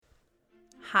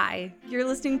Hi, you're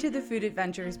listening to the Food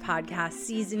Adventures Podcast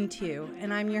Season 2,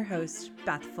 and I'm your host,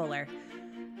 Beth Fuller.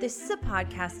 This is a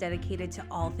podcast dedicated to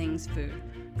all things food,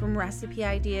 from recipe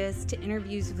ideas to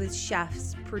interviews with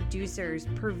chefs, producers,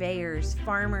 purveyors,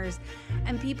 farmers,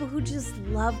 and people who just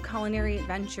love culinary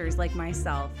adventures like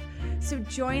myself. So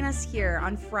join us here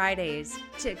on Fridays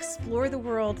to explore the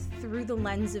world through the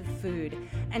lens of food,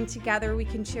 and together we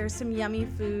can share some yummy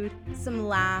food, some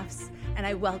laughs, and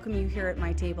I welcome you here at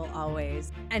my table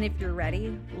always. And if you're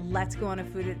ready, let's go on a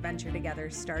food adventure together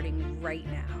starting right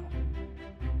now.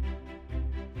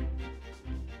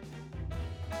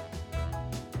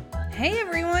 Hey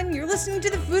everyone, you're listening to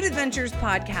the Food Adventures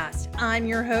Podcast. I'm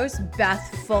your host,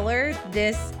 Beth Fuller.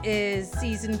 This is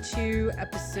Season 2,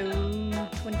 Episode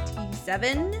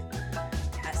 27.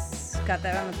 Yes, got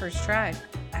that on the first try.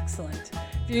 Excellent.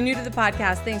 If you're new to the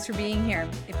podcast, thanks for being here.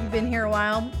 If you've been here a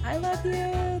while, I love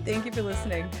you. Thank you for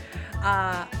listening.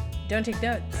 Don't take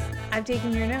notes. I've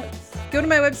taken your notes. Go to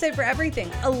my website for everything,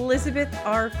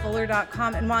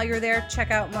 ElizabethRFuller.com. And while you're there,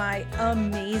 check out my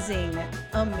amazing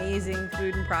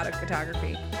food and product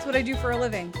photography. That's what I do for a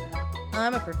living.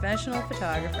 I'm a professional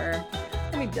photographer.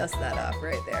 Let me dust that off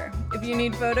right there. If you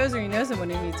need photos or you know someone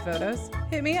who needs photos,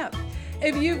 hit me up.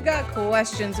 If you've got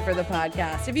questions for the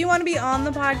podcast, if you want to be on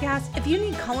the podcast, if you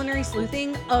need culinary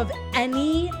sleuthing of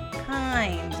any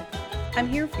kind, I'm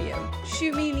here for you.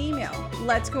 Shoot me an email.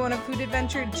 Let's go on a food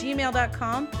adventure at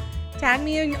gmail.com. Tag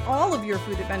me in all of your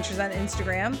food adventures on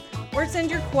Instagram, or send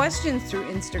your questions through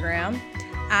Instagram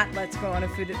at Let's Go on a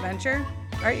Food Adventure.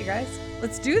 All right, you guys,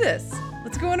 let's do this.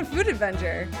 Let's go on a food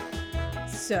adventure.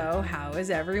 So how was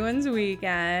everyone's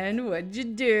weekend? What'd you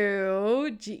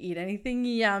do? Did you eat anything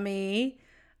yummy?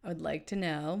 I would like to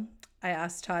know. I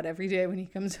ask Todd every day when he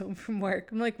comes home from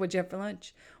work. I'm like, what'd you have for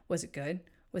lunch? Was it good?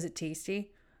 Was it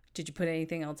tasty? Did you put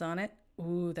anything else on it?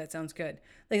 Ooh, that sounds good.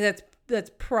 Like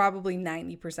that's probably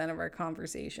 90% of our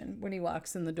conversation when he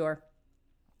walks in the door.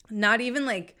 Not even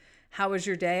like, how was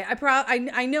your day?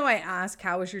 I know I ask,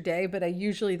 how was your day? But I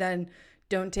usually then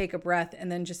don't take a breath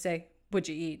and then just say, what'd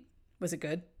you eat? Was it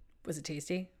good? Was it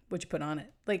tasty? What'd you put on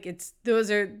it? Like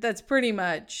that's pretty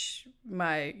much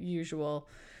my usual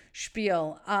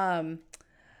spiel. I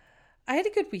had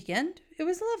a good weekend. It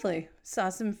was lovely. Saw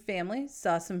some family,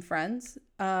 saw some friends.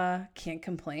 Can't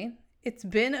complain. It's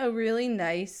been a really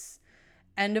nice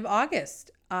end of August.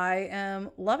 I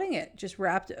am loving it. Just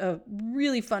wrapped a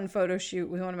really fun photo shoot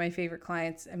with one of my favorite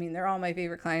clients. I mean, they're all my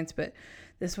favorite clients, but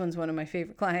this one's one of my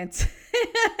favorite clients.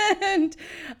 And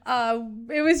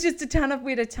it was just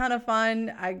we had a ton of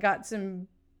fun. I got some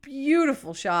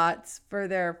beautiful shots for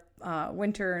their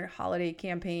winter holiday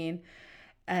campaign.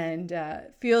 And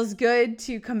feels good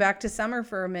to come back to summer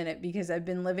for a minute, because I've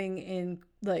been living in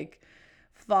like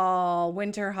fall,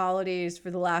 winter holidays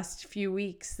for the last few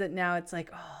weeks, that now it's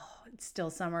like, oh, it's still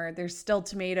summer. There's still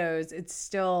tomatoes.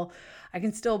 I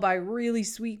can still buy really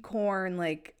sweet corn.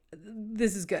 Like,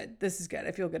 this is good. This is good.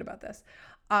 I feel good about this.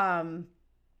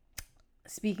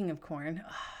 Speaking of corn,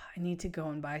 I need to go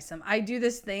and buy some. I do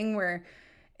this thing where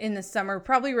in the summer,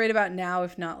 probably right about now,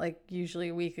 if not like usually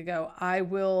a week ago, I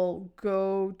will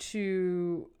go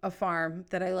to a farm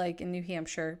that I like in New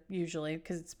Hampshire, usually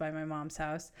because it's by my mom's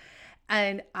house.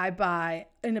 And I buy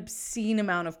an obscene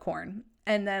amount of corn,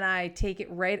 and then I take it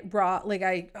right raw. Like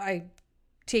I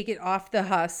take it off the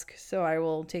husk. So I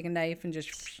will take a knife and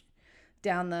just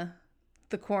down the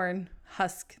corn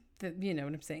husk, you know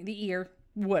what I'm saying? The ear,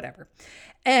 whatever.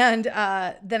 And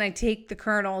then I take the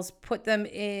kernels, put them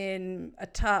in a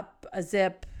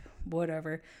zip,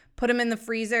 whatever, put them in the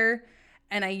freezer,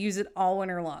 and I use it all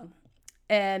winter long.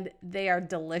 And they are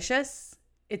delicious.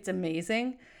 It's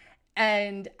amazing.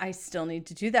 And I still need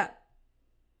to do that.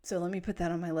 So let me put that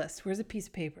on my list. Where's a piece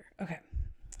of paper? Okay.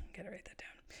 Gotta write that down.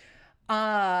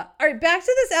 All right, back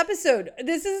to this episode.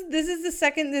 This is the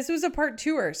second, this was a part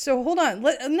 2-er. So hold on.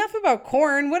 Enough about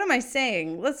corn. What am I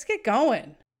saying? Let's get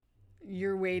going.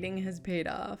 Your waiting has paid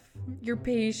off. Your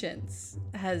patience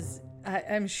has,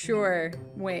 I'm sure,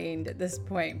 waned at this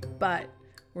point, but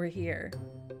we're here.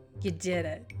 You did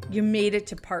it. You made it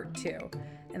to part 2.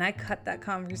 And I cut that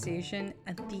conversation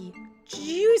at the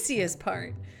juiciest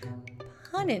part.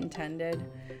 Pun intended.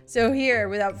 So here,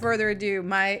 without further ado,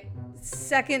 my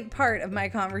second part of my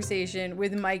conversation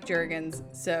with Mike Juergens.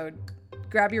 So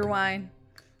grab your wine.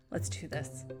 Let's do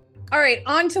this. All right,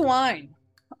 on to wine.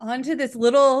 On to this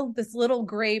little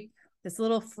grape, this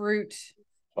little fruit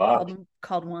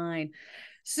called wine.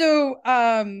 So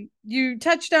you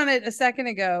touched on it a second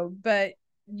ago, but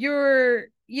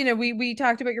we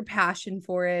talked about your passion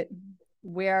for it,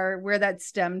 where that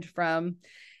stemmed from.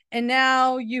 And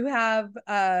now you have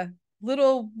a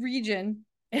little region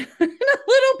in a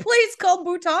little place called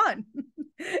Bhutan in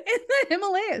the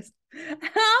Himalayas.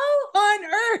 How on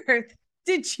earth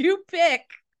did you pick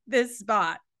this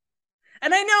spot?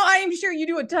 And I am sure you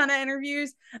do a ton of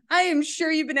interviews. I am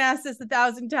sure you've been asked this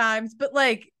 1,000 times, but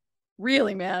like,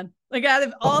 really, man, like out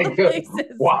of all the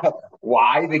places,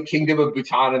 why the Kingdom of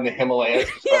Bhutan and the Himalayas?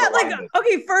 Yeah, like,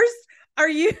 okay, first, are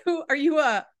you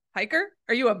a hiker?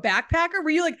 Are you a backpacker? Were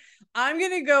you like, I'm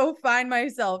gonna go find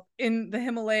myself in the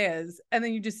Himalayas, and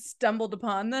then you just stumbled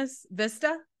upon this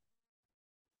vista?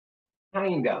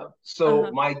 Kind of.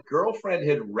 So my girlfriend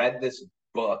had read this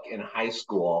book in high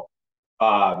school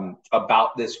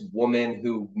about this woman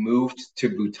who moved to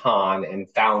Bhutan and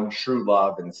found true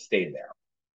love and stayed there.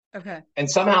 Okay. And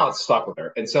somehow it stuck with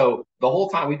her. And so the whole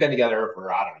time we've been together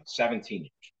for, I don't know, 17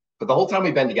 years. But the whole time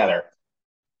we've been together,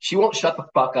 she won't shut the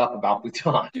fuck up about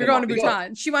Bhutan. You're going to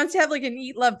Bhutan. She wants to have like an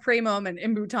eat, love, pray moment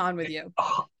in Bhutan with you.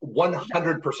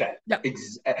 100%. Yep.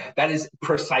 That is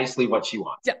precisely what she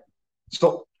wants. Yep.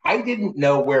 So I didn't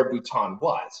know where Bhutan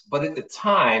was, but at the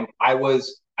time I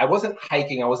wasn't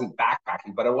hiking, I wasn't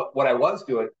backpacking, but what I was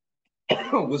doing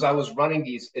was I was running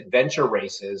these adventure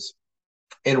races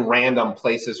in random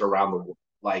places around the world,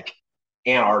 like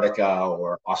Antarctica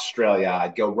or Australia.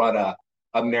 I'd go run a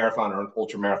marathon or an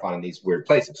ultra marathon in these weird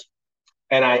places.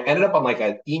 And I ended up on like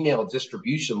an email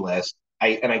distribution list.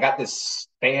 I got this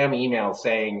spam email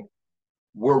saying,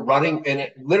 we're running, and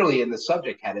it literally in the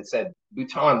subject head, it said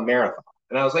Bhutan Marathon.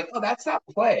 And I was like, oh, that's that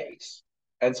place.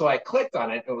 And so I clicked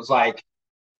on it. And it was like,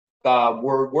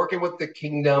 we're working with the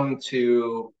kingdom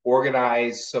to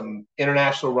organize some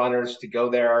international runners to go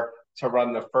there to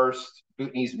run the first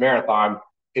Bhutanese marathon.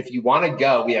 If you want to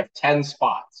go, we have 10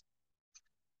 spots.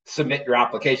 Submit your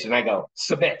application. I go,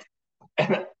 submit.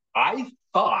 And I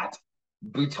thought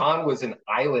Bhutan was an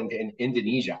island in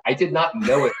Indonesia. I did not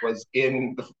know it was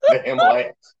in the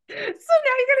Himalayas. So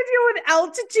now you're going to deal with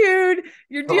altitude.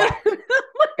 You're dealing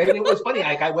and it was funny.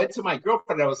 Like I went to my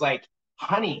girlfriend. I was like,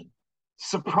 honey,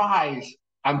 surprise.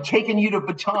 I'm taking you to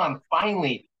Bhutan.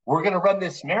 Finally, we're going to run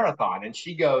this marathon. And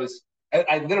she goes,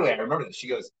 I remember this. She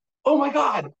goes, oh my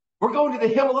God, we're going to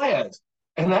the Himalayas.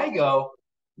 And I go,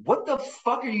 what the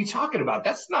fuck are you talking about?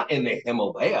 That's not in the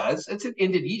Himalayas. It's in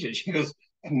Indonesia. She goes,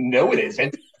 no, it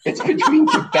isn't. It's between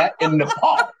Tibet and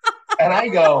Nepal. And I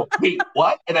go, wait,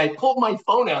 what? And I pulled my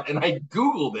phone out and I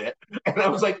Googled it. And I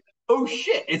was like, oh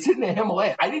shit, it's in the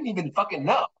Himalayas. I didn't even fucking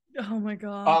know. Oh my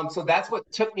God. So that's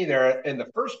what took me there in the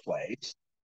first place.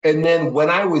 And then when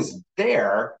I was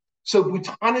there, so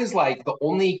Bhutan is like the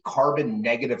only carbon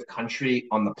negative country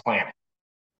on the planet.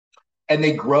 And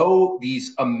they grow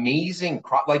these amazing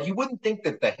crops. Like you wouldn't think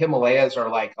that the Himalayas are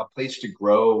like a place to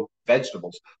grow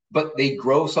vegetables, but they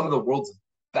grow some of the world's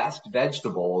best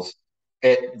vegetables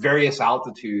at various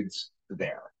altitudes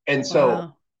there. And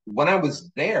so when I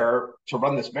was there to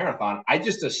run this marathon, I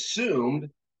just assumed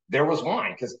there was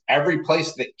wine because every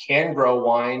place that can grow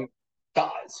wine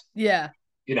does. Yeah.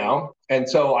 You know? And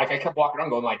so like I kept walking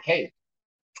around going like, hey,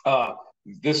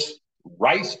 this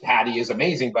rice paddy is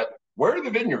amazing, but where are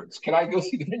the vineyards? Can I go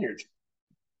see the vineyards?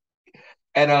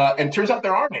 And turns out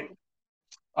there aren't any.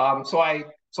 So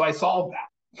I solved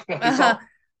that.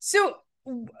 So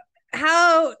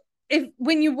how if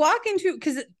when you walk into,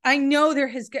 because I know there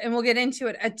has, and we'll get into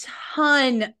it, a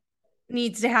ton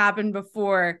needs to happen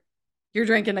before you're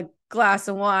drinking a glass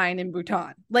of wine in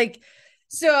Bhutan. Like,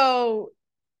 so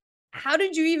how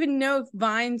did you even know if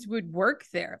vines would work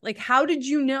there? Like, how did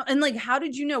you know? And like, how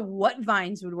did you know what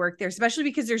vines would work there? Especially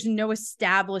because there's no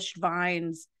established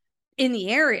vines in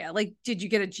the area. Like, did you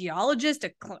get a geologist,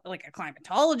 like a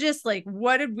climatologist? Like,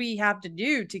 what did we have to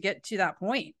do to get to that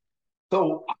point?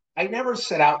 So I never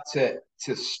set out to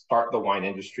start the wine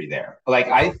industry there. Like,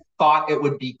 I thought it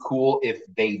would be cool if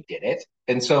they did it.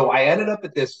 And so I ended up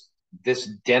at this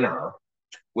dinner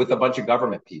with a bunch of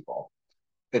government people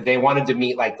that they wanted to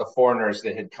meet like the foreigners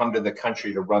that had come to the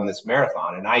country to run this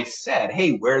marathon. And I said,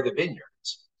 hey, where are the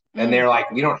vineyards? And they're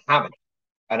like, we don't have any.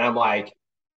 And I'm like,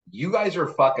 you guys are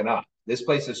fucking up. This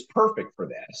place is perfect for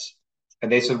this.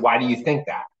 And they said, why do you think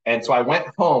that? And so I went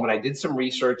home and I did some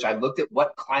research. I looked at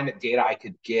what climate data I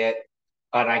could get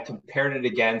and I compared it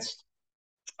against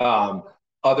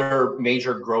other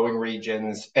major growing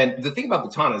regions. And the thing about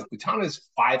Bhutan is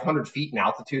 500 feet in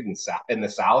altitude in the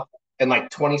south and like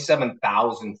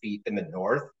 27,000 feet in the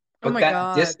north. But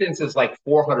that distance is like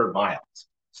 400 miles.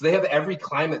 So they have every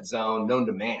climate zone known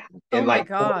to man in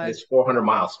this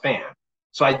 400-mile span.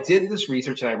 So I did this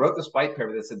research and I wrote this white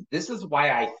paper that said, this is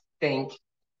why I think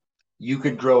you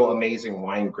could grow amazing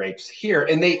wine grapes here.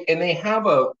 And they have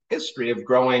a history of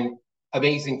growing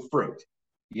amazing fruit.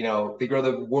 You know, they grow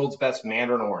the world's best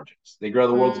mandarin oranges. They grow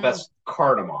the world's Mm, best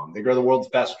cardamom. They grow the world's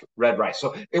best red rice.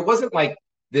 So it wasn't like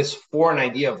this foreign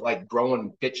idea of like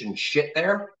growing bitch and shit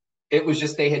there. It was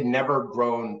just they had never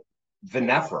grown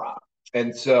vinifera.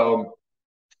 And so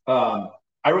I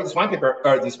wrote this white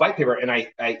paper and I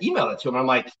emailed it to him. I'm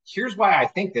like, here's why I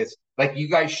think this. Like, you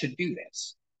guys should do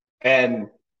this. And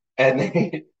and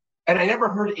they, and I never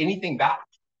heard anything back.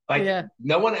 Like, yeah.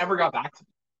 no one ever got back to me.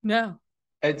 No.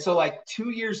 And so, like 2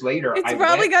 years later, It's I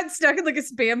probably went. got stuck in like a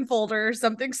spam folder or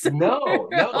something. No,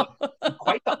 no,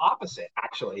 quite the opposite.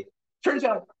 Actually, turns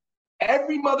out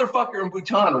every motherfucker in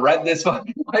Bhutan read this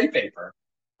fucking white paper,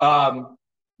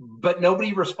 but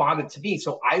nobody responded to me.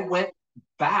 So I went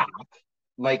back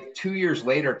like 2 years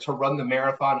later to run the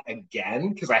marathon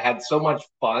again because I had so much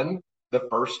fun the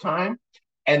first time.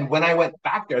 And when I went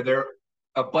back there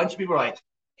a bunch of people were like,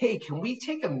 "Hey, can we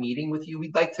take a meeting with you?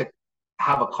 We'd like to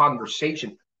have a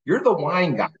conversation. You're the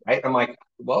wine guy, right?" I'm like,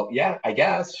 "Well, yeah, I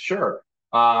guess, sure."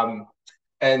 Um,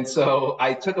 and so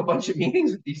I took a bunch of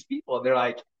meetings with these people, and they're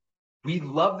like, "We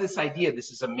love this idea.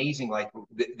 This is amazing. Like,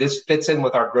 this fits in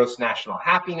with our gross national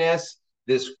happiness.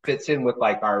 This fits in with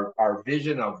like our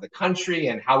vision of the country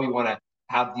and how we want to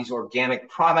have these organic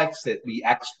products that we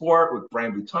export with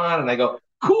Brand Bhutan." And I go,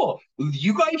 "Cool,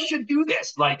 you guys should do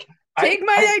this." Like, Take I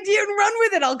my idea and run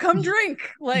with it. I'll come drink.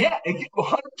 Like, yeah,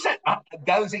 100%.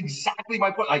 That was exactly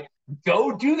my point. Like,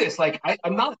 go do this. Like,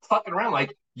 I'm not fucking around.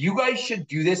 Like, you guys should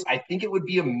do this. I think it would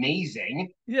be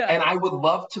amazing, yeah. and I would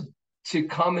love to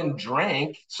come and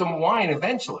drink some wine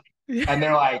eventually. And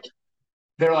they're like,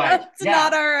 That's yeah,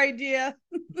 not our idea.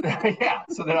 yeah.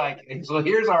 So they're like, so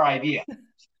here's our idea.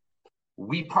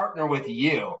 We partner with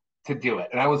you to do it.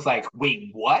 And I was like, wait,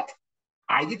 what?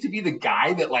 I get to be the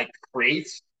guy that like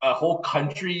creates a whole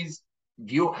country's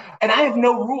view, and I have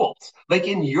no rules. Like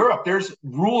in Europe, there's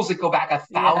rules that go back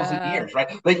 1,000 Yeah. years,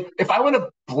 right? Like if I want to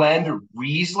blend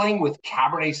Riesling with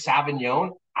Cabernet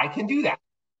Sauvignon, I can do that.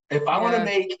 If I want to Yeah.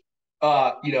 make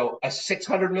a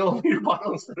 600 milliliter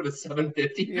bottle instead of a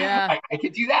 750, Yeah. I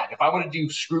could do that. If I want to do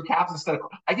screw caps instead of,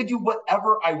 I could do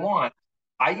whatever I want.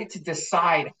 I get to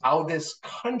decide how this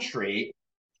country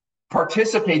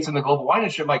participates in the global wine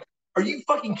industry. I'm like, are you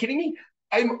fucking kidding me?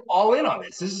 I'm all in on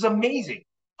this. This is amazing.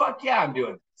 Fuck yeah, I'm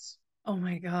doing this. Oh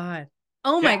my God.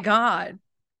 Oh my Yeah. God.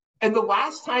 And the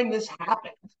last time this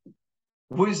happened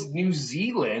was New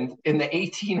Zealand in the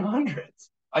 1800s.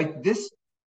 Like this.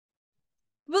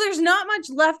 Well, there's not much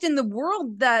left in the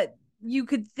world that you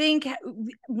could think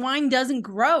wine doesn't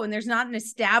grow, and there's not an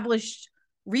established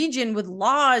region with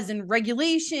laws and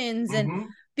regulations. And Mm-hmm.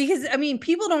 because, I mean,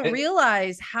 people don't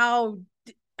realize how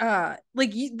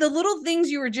like the little things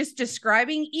you were just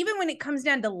describing, even when it comes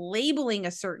down to labeling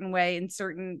a certain way in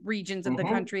certain regions of the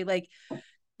Mm-hmm. country, like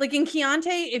in Chianti,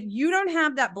 if you don't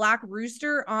have that black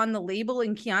rooster on the label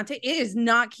in Chianti, it is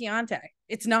not Chianti.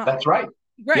 It's not. That's right.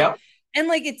 Right. Yep. And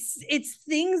like it's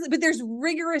things, but there's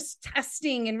rigorous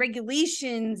testing and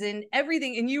regulations and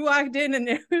everything. And you walked in and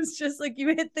it was just like you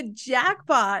hit the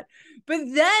jackpot. But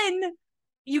then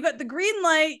you got the green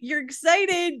light, you're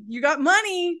excited, you got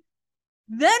money.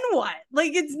 Then what?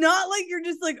 Like it's not like you're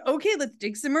just like, okay, let's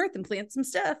dig some earth and plant some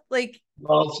stuff. Like,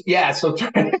 Well, yeah. So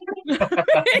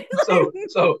so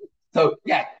so so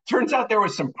yeah, turns out there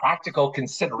was some practical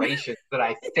considerations that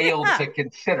I failed yeah. to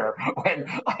consider when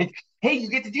like, hey, you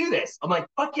get to do this. I'm like,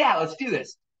 fuck yeah, let's do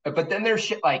this. But then there's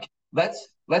shit like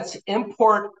let's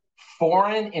import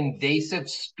foreign invasive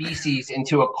species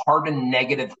into a carbon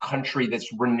negative country that's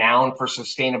renowned for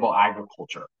sustainable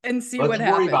agriculture. And see Let's what worry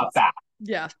happens. about that.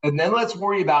 Yeah. And then let's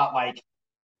worry about like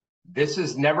this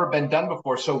has never been done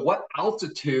before. So what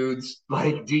altitudes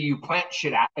like do you plant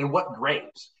shit at and what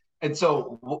grapes? And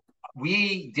so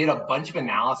we did a bunch of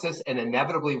analysis and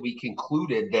inevitably we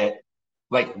concluded that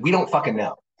like we don't fucking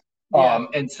know. Yeah.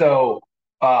 And so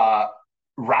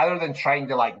rather than trying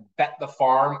to like bet the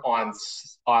farm on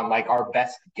like our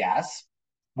best guess,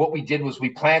 what we did was we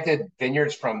planted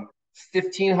vineyards from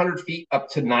 1,500 feet up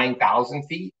to 9,000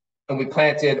 feet, and we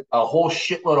planted a whole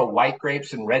shitload of white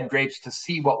grapes and red grapes to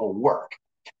see what will work.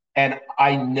 And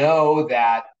I know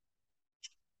that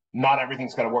not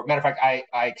everything's going to work. Matter of fact,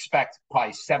 I expect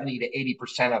probably 70 to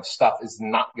 80% of stuff is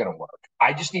not going to work.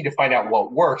 I just need to find out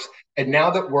what works. And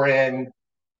now that we're in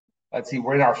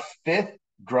our fifth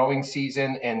growing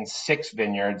season in 6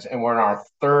 vineyards, and we're in our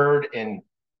third in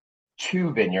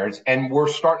 2 vineyards, and we're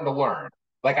starting to learn.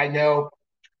 Like I know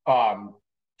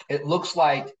it looks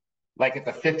like at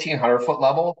the 1,500-foot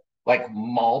level, like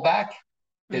Malbec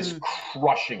is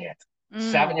crushing it.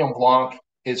 Sauvignon Blanc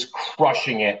is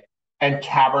crushing it. And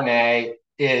Cabernet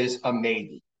is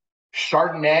amazing.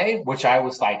 Chardonnay, which I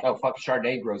was like, oh, fuck,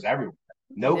 Chardonnay grows everywhere.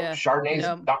 Nope, Yeah. Chardonnay's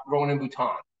No. not growing in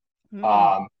Bhutan. Mm.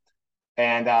 Um,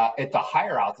 and at the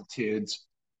higher altitudes,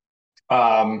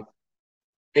 um,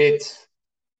 it's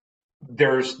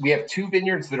we have two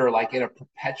vineyards that are like in a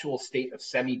perpetual state of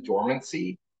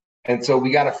semi-dormancy, and so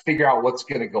we got to figure out what's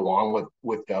going to go on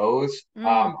with those.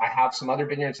 Mm. I have some other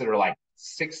vineyards that are like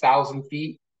 6,000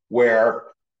 feet where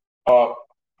uh,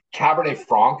 Cabernet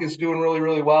Franc is doing really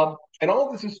really well, and all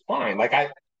of this is fine. Like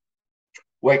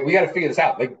we got to figure this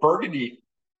out. Like Burgundy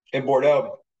and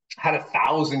Bordeaux had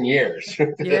 1,000 years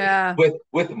Yeah.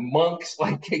 with monks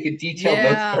like taking detailed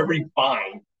notes of Yeah. every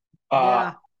vine.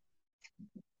 Uh,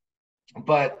 Yeah.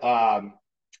 but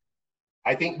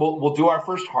I think we'll do our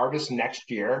first harvest next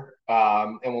year,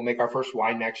 and we'll make our first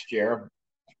wine next year,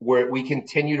 where we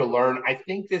continue to learn. I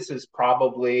think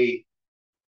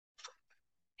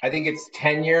it's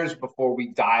 10 years before we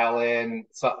dial in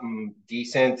something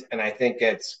decent, and I think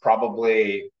it's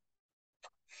probably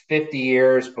 50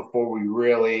 years before we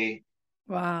really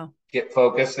Wow. get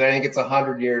focused. And I think it's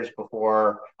 100 years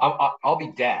before I'll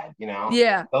be dead. You know,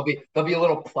 Yeah. there'll be a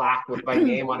little plaque with my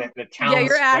name on it in a Yeah, town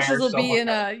your ashes square will be in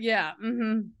somewhere. a yeah,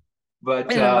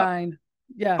 But in a vine.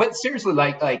 Yeah. seriously,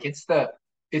 like it's the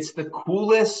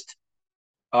coolest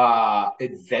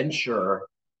adventure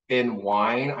in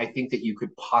wine I think that you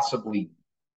could possibly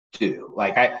do.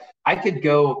 Like I could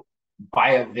go buy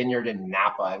a vineyard in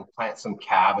Napa and plant some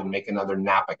cab and make another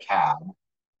Napa cab.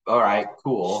 All right,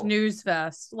 cool. Snooze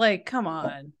fest. Like, come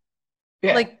on.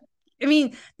 Yeah. Like, I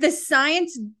mean, the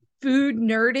science food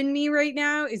nerd in me right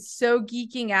now is so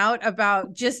geeking out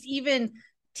about just even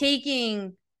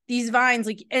taking these vines,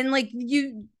 like, and like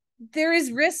there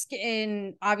is risk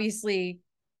in obviously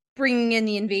bringing in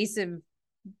the invasive,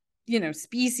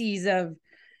 species of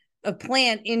a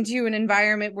plant into an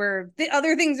environment where the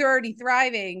other things are already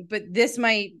thriving, but this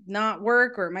might not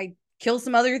work or it might kill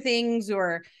some other things,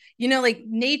 or like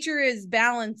nature is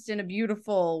balanced in a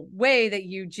beautiful way that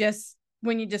you just,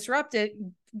 when you disrupt it,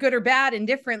 good or bad and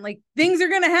different, like things are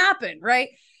going to happen, right?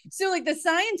 So like the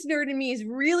science nerd in me is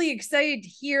really excited to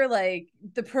hear like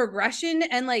the progression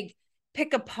and like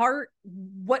pick apart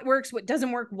what works, what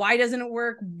doesn't work, why doesn't it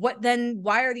work,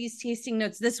 why are these tasting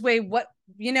notes this way,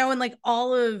 and like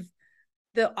all of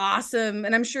the awesome,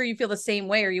 and I'm sure you feel the same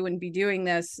way or you wouldn't be doing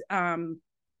this.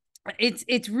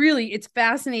 It's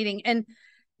fascinating. And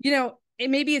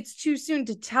maybe it's too soon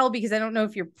to tell because I don't know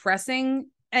if you're pressing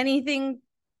anything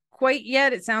quite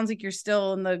yet. It sounds like you're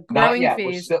still in the Not growing yet.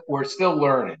 We're phase. still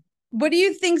learning. What do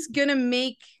you think's gonna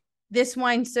make this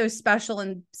wine so special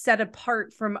and set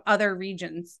apart from other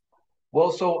regions?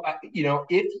 Well, so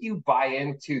if you buy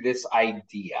into this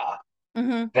idea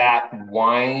Mm-hmm. that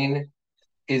wine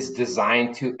is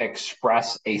designed to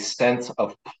express a sense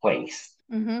of place,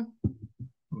 Mm-hmm.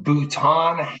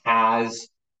 Bhutan has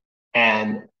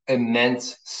an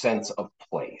immense sense of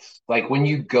place. Like when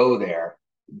you go there,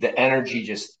 the energy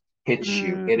just hits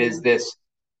you. It is Mm. this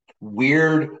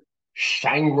weird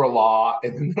Shangri-La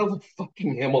in the middle of the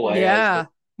fucking Himalayas with Yeah.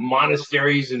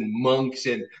 monasteries and monks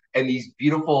and these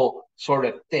beautiful sort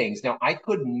of things. Now I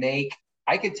could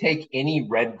take any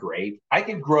red grape. I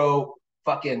could grow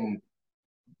fucking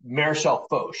Marechal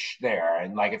Foch there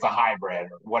and like it's a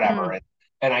hybrid or whatever. Mm.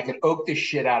 And I could oak the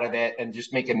shit out of it and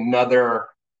just make another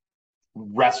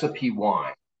recipe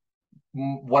wine.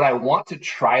 What I want to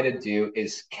try to do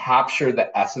is capture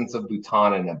the essence of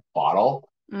Bhutan in a bottle,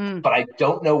 Mm. but I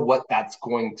don't know what that's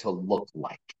going to look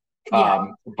like. Yeah.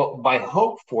 But my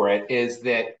hope for it is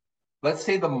that, let's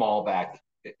say the Malbec,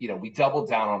 we double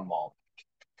down on Malbec.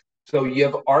 So you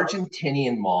have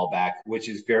Argentinian Malbec, which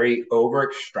is very over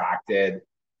extracted.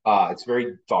 It's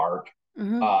very dark.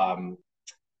 Mm-hmm.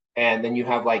 And then you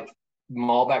have like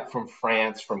Malbec from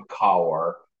France, from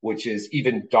Cahors, which is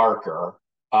even darker.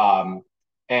 Um,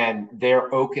 and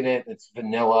they're oaking it. It's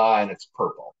vanilla and it's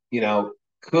purple.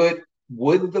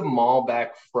 Would the Malbec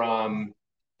from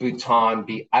Bhutan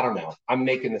be? I don't know. I'm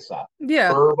making this up.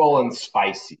 Yeah. Herbal and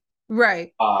spicy.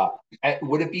 Right.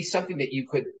 Would it be something that you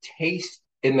could taste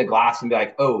in the glass and be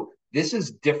like, "Oh, this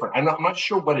is different"? I'm not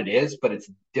sure what it is, but it's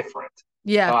different.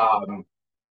 Yeah.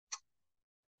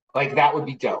 Like that would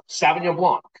be dope. Sauvignon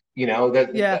Blanc, Yeah.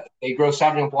 that they grow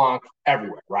Sauvignon Blanc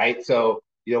everywhere, right? So,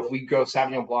 if we grow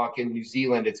Sauvignon Blanc in New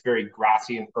Zealand, it's very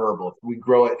grassy and herbal. If we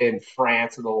grow it in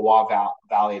France in the Loire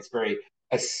Valley, it's very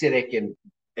acidic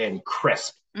and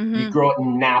crisp. You Mm-hmm. grow it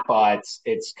in Napa,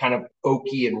 it's kind of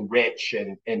oaky and rich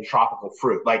and tropical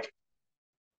fruit. Like,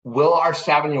 will our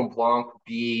Sauvignon Blanc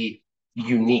be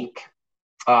unique?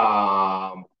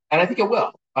 And I think it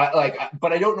will.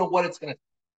 But I don't know what it's going to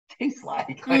taste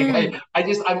like.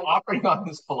 I'm operating on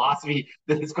this philosophy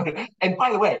that it's going to. And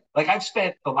by the way, like I've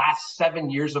spent the last 7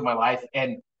 years of my life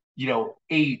and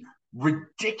a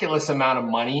ridiculous amount of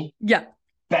money Yeah.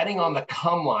 betting on the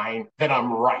come line that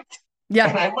I'm right. Yeah.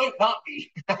 And I might not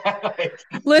be.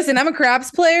 Listen, I'm a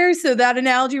craps player, so that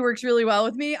analogy works really well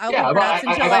with me. I'll play craps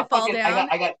until I fall down.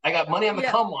 I got money on the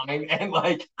come line, and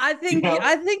like I think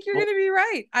you're gonna be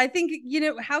right. I think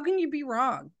how can you be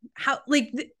wrong? How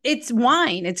it's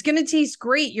wine. It's gonna taste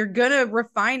great. You're gonna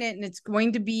refine it, and it's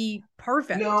going to be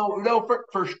perfect. No,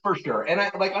 for sure. And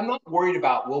I'm not worried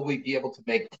about will we be able to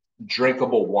make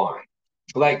drinkable wine.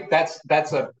 Like that's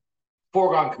a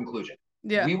foregone conclusion.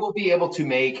 Yeah, we will be able to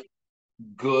make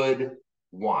good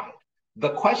wine. The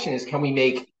question is, can we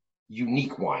make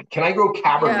unique wine? Can I grow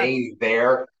Cabernet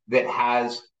there that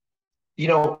has,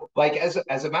 like as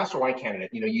a master wine candidate,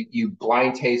 you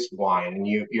blind taste wine and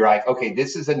you're like, okay,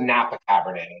 this is a Napa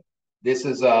Cabernet. This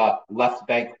is a Left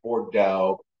Bank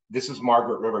Bordeaux. This is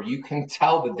Margaret River. You can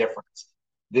tell the difference.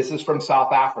 This is from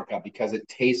South Africa because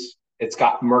it's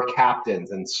got mercaptans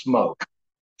and smoke.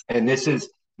 And this is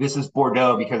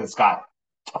Bordeaux because it's got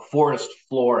a forest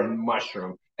floor and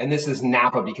mushroom. And this is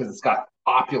Napa because it's got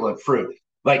opulent fruit.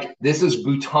 Like this is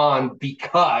Bhutan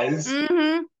because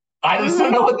I just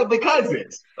don't know what the because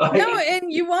is. Like, no,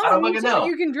 and you won't until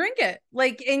you can drink it.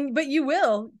 But you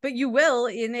will,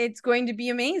 and it's going to be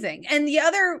amazing. And the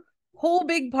other whole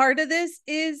big part of this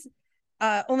is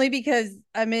only because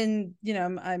I'm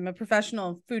a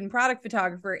professional food and product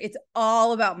photographer. It's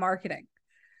all about marketing.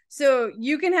 So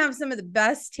you can have some of the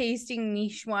best tasting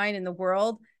niche wine in the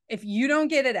world. If you don't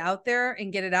get it out there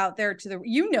and get it out there to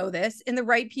this in the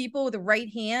right people, with the right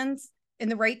hands, in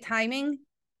the right timing.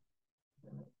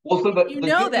 Well, so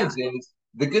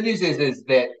the good news is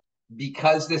that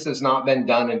because this has not been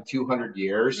done in 200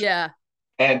 years. Yeah.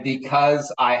 And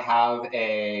because I have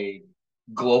a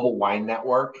global wine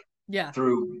network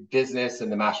through business and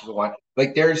the Masters of Wine,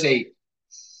 like there's a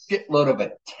shitload of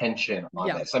attention on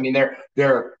this. I mean, they're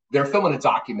filming a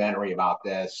documentary about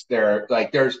this.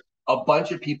 There's a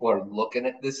bunch of people are looking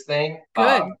at this thing.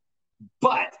 Good.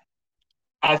 But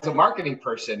as a marketing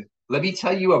person, let me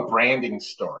tell you a branding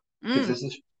story because this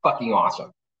is fucking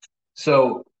awesome.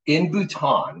 So in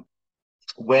Bhutan,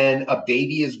 when a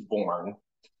baby is born,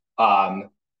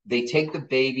 they take the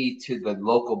baby to the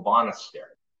local monastery,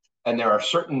 and there are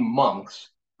certain monks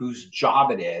whose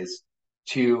job it is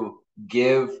to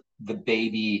give the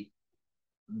baby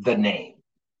the name.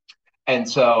 And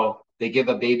so they give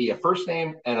a baby a first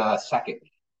name and a second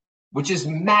name, which is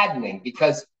maddening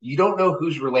because you don't know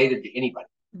who's related to anybody.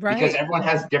 Right. Because everyone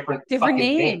has different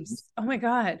names. Oh my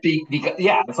God. Because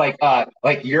it's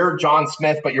like you're John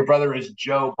Smith, but your brother is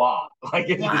Joe Bob.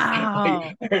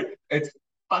 Wow. It's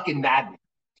fucking maddening.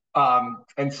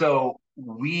 And so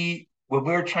when we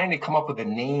were trying to come up with a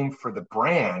name for the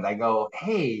brand, I go,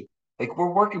 hey, like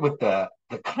we're working with the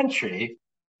country.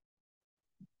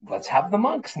 Let's have the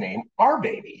monks name our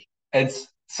baby. And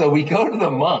so we go to the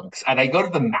monks, and I go to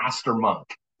the master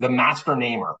monk, the master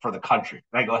namer for the country.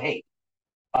 And I go, hey,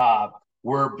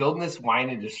 we're building this wine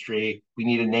industry. We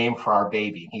need a name for our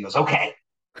baby. And he goes, okay,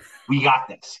 we got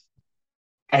this.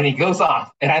 And he goes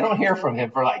off, and I don't hear from him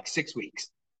for like 6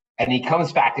 weeks. And he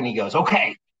comes back and he goes,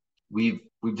 okay, we've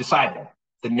decided.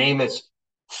 The name is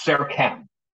Serkem.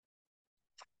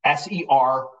 Serkem.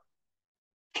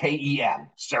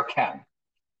 Serkem.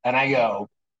 And I go,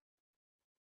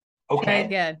 okay,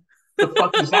 again. The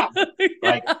fuck is that?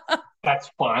 Like, that's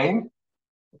fine.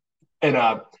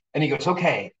 And he goes,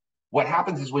 okay, what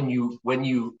happens is when you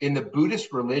in the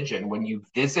Buddhist religion, when you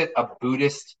visit a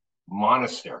Buddhist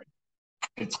monastery,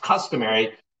 it's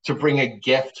customary to bring a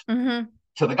gift to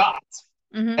the gods.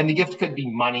 And the gift could be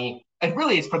money. And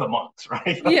really it's for the monks,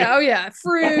 right? Yeah,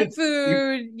 fruit,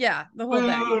 food, the whole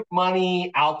thing. Food,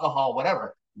 money, alcohol,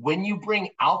 whatever. When you bring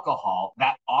alcohol,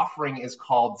 that offering is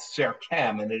called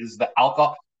Serkem, and it is the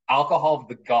alcohol of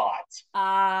the gods.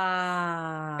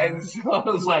 And so I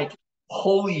was like,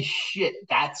 holy shit,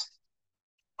 that's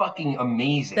fucking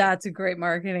amazing. That's a great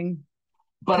marketing.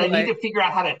 But I need to figure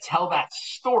out how to tell that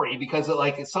story because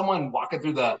if someone walking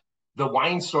through the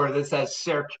wine store that says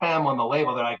Serkem on the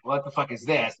label, they're like, what the fuck is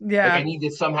this? Yeah. Like, I need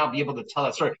to somehow be able to tell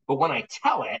that story. But when I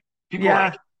tell it, people are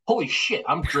like, holy shit,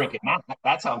 I'm drinking that.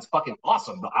 That sounds fucking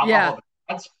awesome. The alcohol,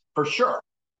 that's for sure.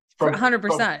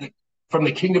 100%. From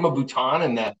the kingdom of Bhutan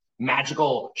and the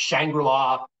magical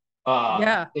Shangri-La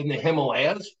in the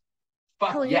Himalayas.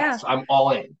 Fuck yes, I'm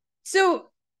all in. So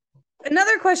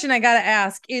another question I got to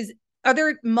ask is, are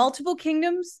there multiple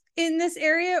kingdoms in this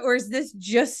area, or is this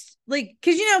just like,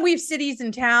 because we have cities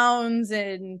and towns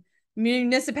and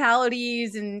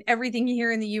municipalities and everything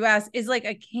here in the US. Is like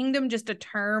a kingdom just a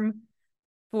term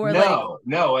for like, No,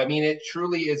 no. I mean, it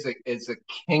truly is a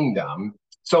kingdom.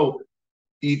 So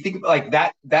you think like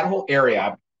that whole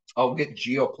area. I'll get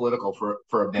geopolitical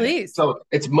for a minute. please. So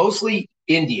it's mostly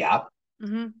India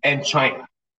Mm-hmm. and China.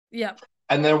 Yeah,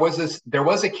 And there was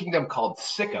a kingdom called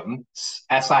Sikkim,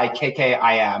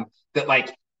 Sikkim, that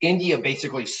like India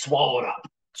basically swallowed up.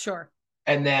 sure.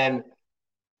 And then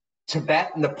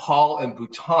Tibet, Nepal, and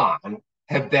Bhutan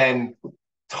have been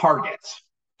targets.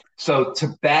 So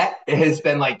Tibet has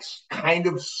been like kind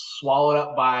of swallowed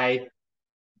up by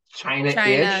China-ish.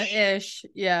 China-ish.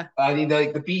 Yeah. I mean,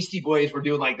 like the Beastie Boys were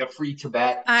doing like the free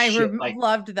Tibet shit, like,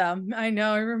 Loved them. I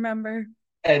know, I remember.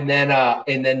 and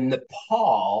then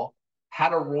Nepal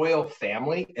had a royal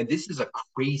family, and this is a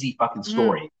crazy fucking Mm.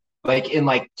 story. Like in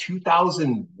like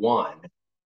 2001,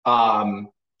 um,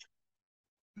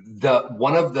 the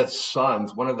one of the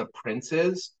sons, one of the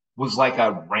princes, was like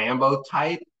a Rambo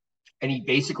type, and he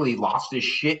basically lost his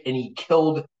shit and he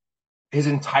killed his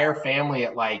entire family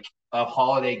at like a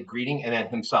holiday greeting and then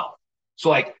himself. So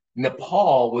like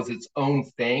Nepal was its own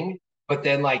thing, but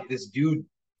then like this dude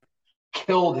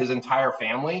killed his entire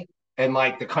family and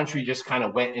like the country just kind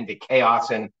of went into chaos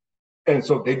and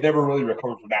so they've never really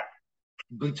recovered from that.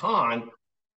 Bhutan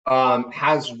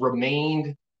has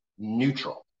remained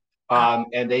neutral.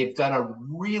 And they've done a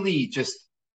really just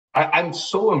I'm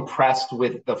so impressed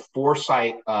with the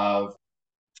foresight of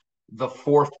the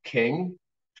fourth king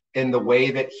in the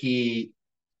way that he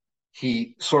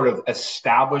sort of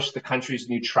established the country's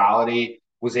neutrality,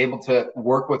 was able to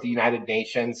work with the United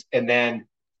Nations, and then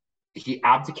he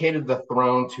abdicated the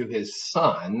throne to his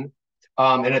son.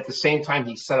 And at the same time,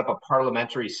 he set up a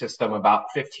parliamentary system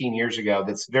about 15 years ago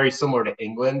that's very similar to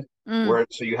England, Mm. where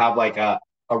so you have like a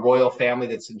royal family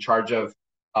that's in charge of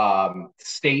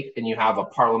state, and you have a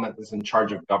parliament that's in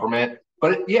charge of government.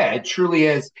 But yeah, it truly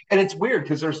is, and it's weird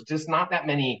because there's just not that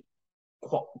many,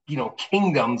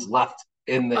 kingdoms left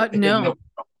in No.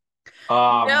 the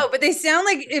um No, but they sound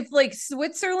like if like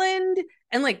Switzerland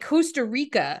and like Costa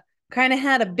Rica kind of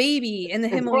had a baby in the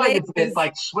it's more like Himalayas. it's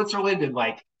like Switzerland and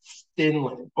like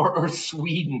Finland or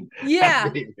Sweden.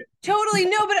 Yeah, totally.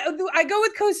 No, but I go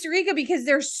with Costa Rica because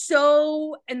they're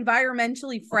so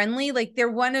environmentally friendly. Like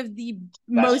they're one of the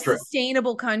That's most true.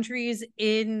 sustainable countries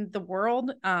in the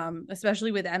world,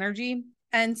 especially with energy.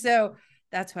 And so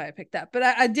that's why I picked that. But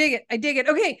I dig it. I dig it.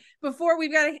 Okay, before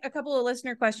we've got a couple of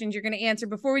listener questions you're going to answer.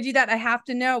 Before we do that, I have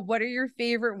to know, what are your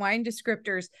favorite wine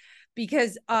descriptors?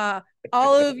 Because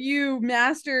all of you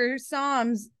master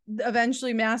somms,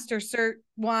 eventually master cert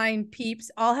wine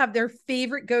peeps, all have their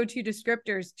favorite go-to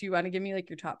descriptors. Do you want to give me like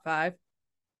your top 5?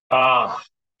 Uh,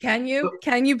 Can you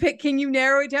pick, can you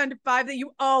narrow it down to 5 that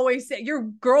you always say? Your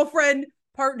girlfriend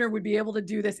partner would be able to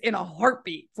do this in a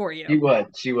heartbeat for you.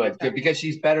 she would, okay, because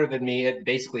she's better than me at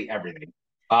basically everything.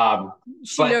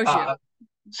 She But knows you.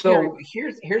 so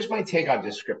here's my take on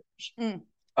descriptors. Mm.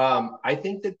 I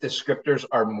think that descriptors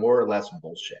are more or less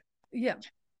bullshit Yeah.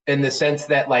 in the sense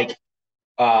that like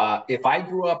if I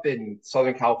grew up in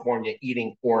Southern California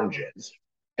eating oranges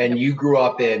and Yep. you grew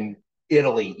up in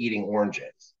Italy eating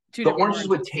oranges, Two the different oranges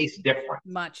would oranges. taste different.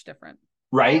 Much different.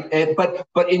 Right.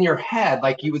 But in your head,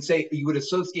 like you would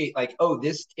associate like, oh,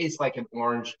 this tastes like an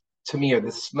orange to me, or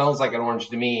this smells like an orange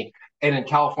to me. And in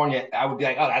California, I would be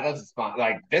like, oh, that doesn't smell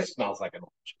like, this smells like an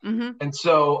orange. Mm-hmm. And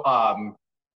so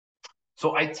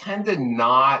I tend to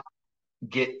not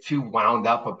get too wound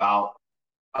up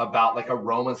about like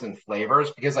aromas and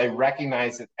flavors because I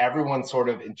recognize that everyone sort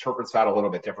of interprets that a little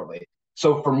bit differently.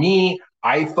 So for me,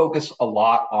 I focus a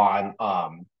lot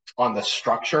on the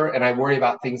structure, and I worry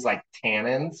about things like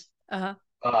tannins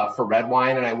for red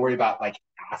wine, and I worry about like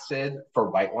acid for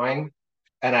white wine,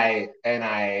 and I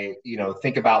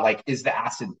think about like, is the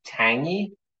acid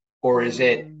tangy, or is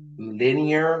it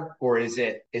linear, or is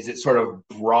it sort of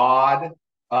broad,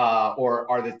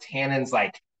 or are the tannins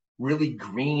like really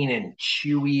green and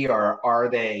chewy, or are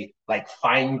they like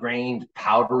fine grained,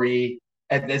 powdery?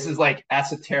 And this is like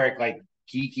esoteric, like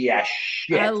geeky ass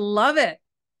shit. I love it.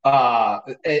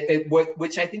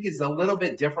 Which I think is a little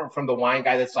bit different from the wine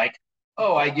guy that's like,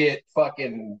 oh, I get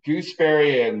fucking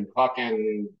gooseberry and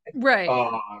fucking right.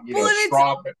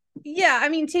 strawberry. Yeah, I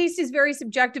mean, taste is very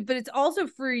subjective, but it's also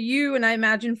for you, and I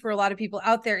imagine for a lot of people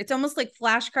out there, it's almost like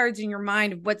flashcards in your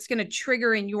mind of what's going to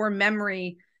trigger in your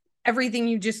memory everything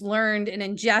you just learned and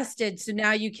ingested. So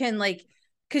now you can like,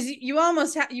 because you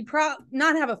almost have,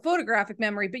 not have a photographic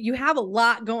memory, but you have a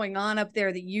lot going on up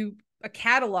there that a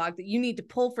catalog that you need to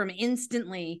pull from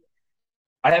instantly.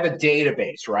 I have a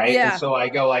database, right? Yeah. And so I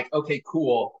go like, okay,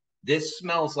 cool. This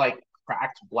smells like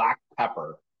cracked black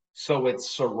pepper. so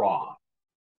it's Syrah.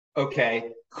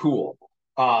 Okay, cool.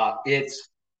 It's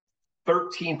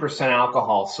 13%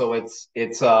 alcohol, so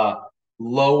it's a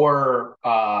lower.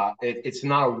 It's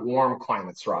not a warm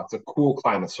climate Syrah. It's a cool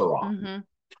climate Syrah. Mm-hmm.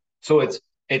 So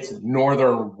it's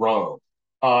northern Rhone,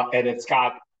 and it's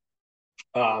got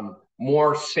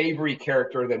more savory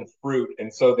character than fruit,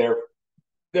 and so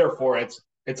therefore it's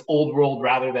old world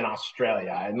rather than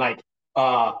Australia, and like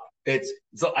it's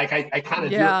so like I kind of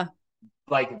do it Yeah.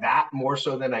 like that more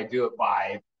so than I do it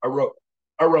by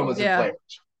aromas and Yeah.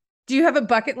 flavors. Do you have a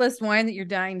bucket list wine that you're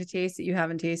dying to taste that you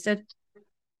haven't tasted?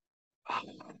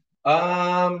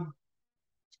 Um,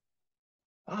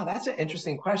 that's an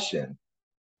interesting question.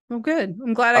 Oh, good.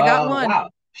 I'm glad I got one. Wow,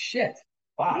 shit. Mm,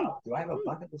 Wow, do I have a mm.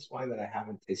 bucket list wine that I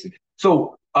haven't tasted?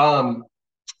 So, I'm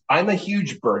a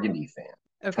huge Burgundy fan,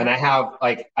 and Okay.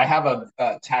 I have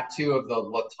a tattoo of the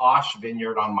Latoche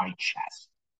Vineyard on my chest.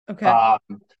 Okay. Um,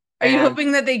 Are you and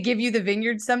hoping that they give you the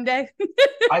vineyard someday?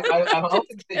 I'm Just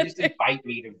hoping they just kidding. invite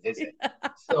me to visit.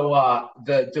 So,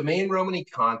 the Domaine Romani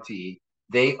Conti,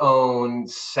 they own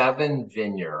 7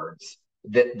 vineyards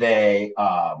that they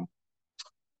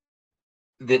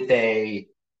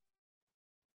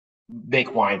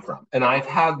make wine from, and I've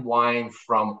had wine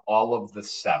from all of the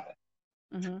 7.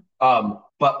 Mm-hmm.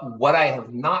 But what I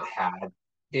have not had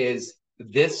is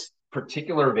this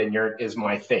particular vineyard is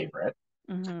my favorite.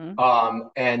 Mm-hmm.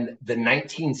 And the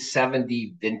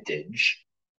 1970 vintage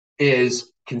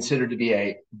is considered to be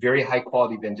a very high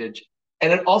quality vintage.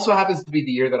 And it also happens to be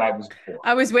the year that I was born.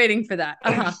 I was waiting for that.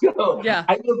 Uh-huh. So Yeah.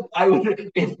 I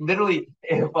would if literally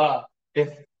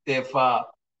if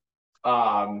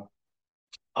um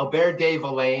Albert de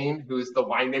Villain, who's the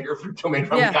winemaker for Domaine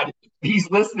Yeah. Romani, he's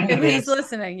listening to If he's this.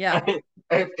 listening, yeah.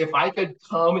 If I could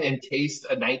come and taste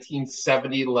a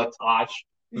 1970 Latoche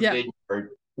Yeah.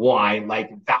 vineyard wine, like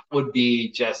that would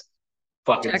be just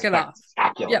fucking Check it off.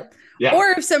 spectacular. Yep. Yeah. Or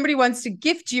if somebody wants to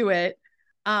gift you it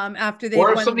after they've Or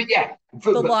if won somebody, yeah, the for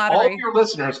all of lottery. your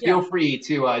listeners, feel Yeah. free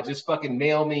to just fucking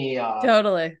mail me.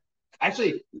 Totally.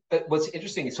 Actually, what's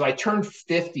interesting, so I turned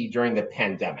 50 during the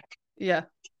pandemic, Yeah.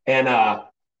 and I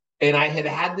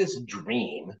had this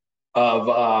dream of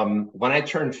when I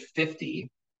turned 50,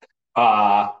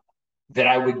 uh, that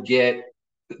I would get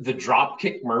the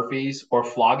Dropkick Murphys or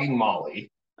Flogging Molly,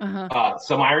 Uh-huh.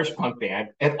 some Irish punk band,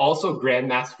 and also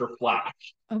Grandmaster Flash.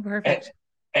 Oh, And, perfect.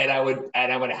 I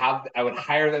would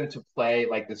hire them to play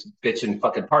like this bitchin'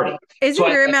 fucking party. So Isn't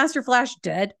Grandmaster Flash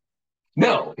dead?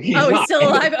 no, he's Oh, he's not. still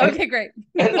alive? Okay, great.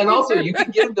 And also you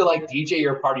can get him to like DJ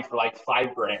your party for like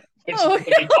 $5,000, which is Oh, gonna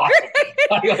be awesome.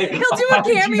 he'll do How a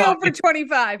did you cameo not for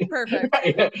 25. Perfect.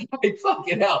 like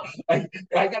fucking hell. I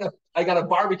got a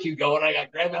barbecue going. I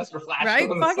got Grandmaster Flash Right?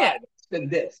 on the Fuck it. side. Spin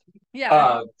this.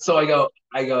 Yeah. So I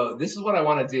go, this is what I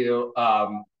want to do.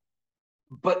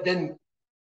 But then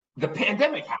the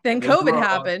pandemic Then happened and COVID threw a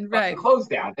happened. fucking Right. close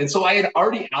down. And so I had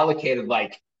already allocated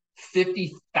like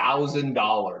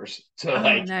 $50,000 to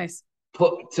Oh, nice.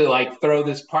 throw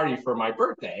this party for my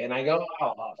birthday. And I go,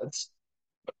 oh, it's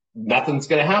nothing's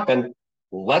gonna happen.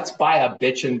 Let's buy a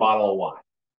bitchin' bottle of wine.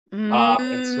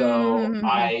 And so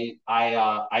Mm.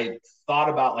 I thought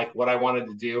about like what I wanted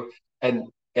to do, and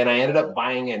I ended up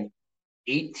buying an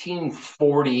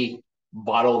 1840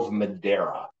 bottle of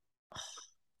Madeira.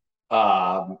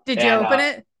 Did you And open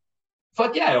it?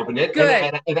 fuck yeah, I opened it,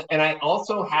 and Good. and I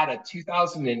also had a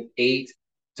 2008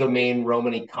 Domaine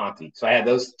Romani Conti. So I had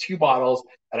those 2 bottles,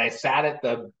 and I sat at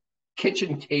the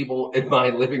kitchen table in my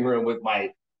living room with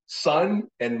my son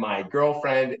and my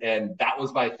girlfriend, and that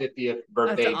was my 50th That's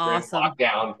birthday during awesome.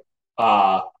 lockdown.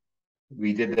 Uh,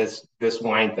 we did this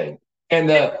wine thing, and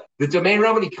the Domaine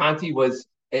Romani Conti was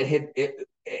it had it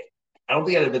I don't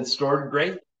think it had been stored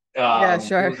great. Yeah, It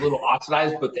sure. was a little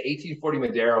oxidized, but the 1840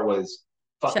 Madeira was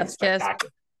fucking Chef's kiss.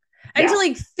 spectacular. And to Yeah,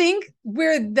 like think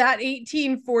where that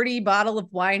 1840 bottle of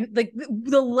wine, like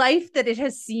the life that it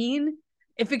has seen,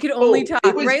 if it could only oh, talk,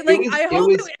 right? it Like was I it hope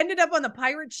was it ended up on the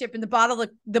pirate ship in the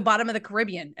bottom of the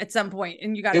Caribbean at some point,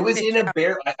 and you got it to was fish in it a out.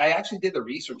 barrel. I actually did the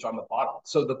research on the bottle.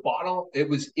 So the bottle, it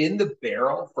was in the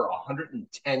barrel for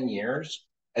 110 years,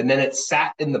 and then it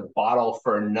sat in the bottle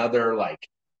for another like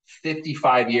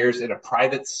 55 years in a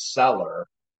private cellar,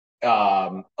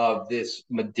 of this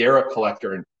Madeira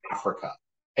collector in Africa.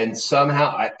 And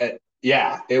somehow,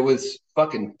 yeah, it was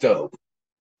fucking dope.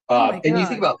 Oh my And you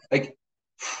think God. about like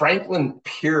Franklin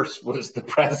Pierce was the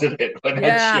president when that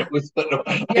Yeah. shit was put.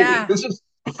 Yeah. This was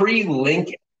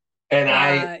pre-Lincoln, and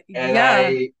Yeah.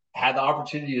 I had the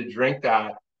opportunity to drink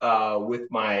that with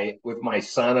my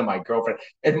son and my girlfriend.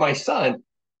 And my son,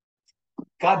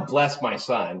 God bless my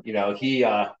son. He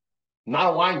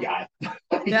not a wine guy.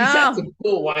 He's had No. some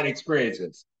cool wine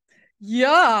experiences.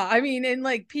 Yeah, I mean, and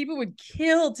like people would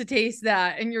kill to taste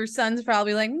that, and your son's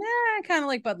probably like, nah, kind of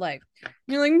like Bud Light. And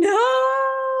you're like, no,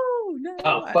 no.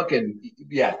 Oh, fucking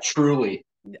yeah, truly.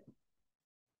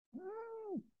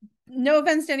 No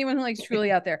offense to anyone who likes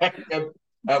Truly out there,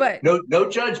 but No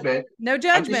judgment. no I'm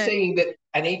just judgment saying that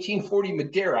an 1840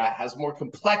 Madeira has more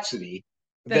complexity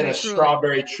than than a a Truly.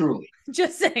 strawberry Truly.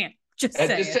 Just saying, just And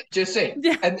saying. just saying.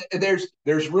 Yeah. And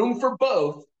there's room for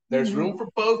both. There's Mhm. room for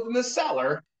both in the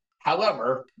cellar.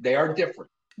 However, they are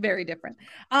different. Very different.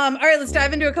 All right, let's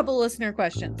dive into a couple of listener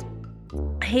questions.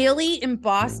 Haley in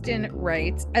Boston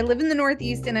writes, I live in the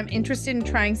Northeast and I'm interested in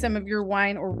trying some of your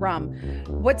wine or rum.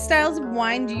 What styles of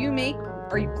wine do you make?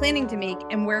 Are you planning to make?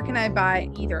 And where can I buy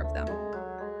either of them?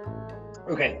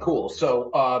 Okay, cool.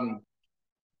 So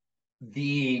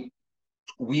the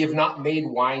we have not made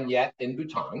wine yet in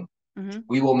Bhutan. Mm-hmm.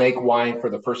 We will make wine for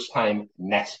the first time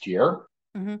next year.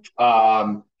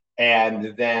 Mm-hmm.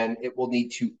 And then it will need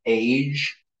to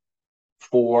age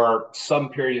for some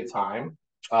period of time.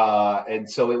 And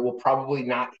so it will probably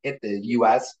not hit the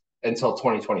US until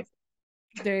 2020.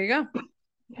 There you go.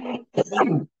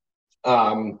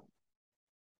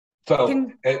 So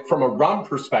from a rum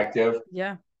perspective,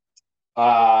 yeah,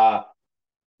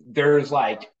 there's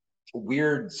like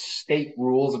weird state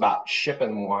rules about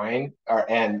shipping wine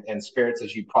and spirits,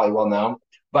 as you probably well know.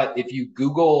 But if you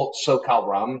Google SoCal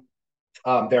rum,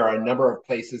 there are a number of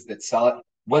places that sell it.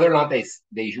 Whether or not they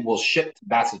will ship to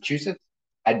Massachusetts,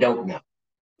 I don't know.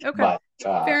 okay,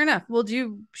 but fair enough.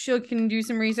 She can do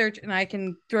some research and I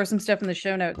can throw some stuff in the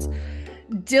show notes.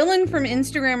 Dylan from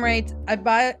Instagram writes, I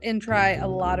buy and try a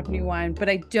lot of new wine, but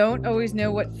I don't always know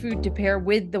what food to pair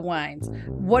with the wines.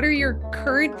 What are your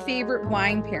current favorite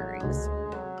wine pairings?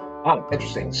 Oh,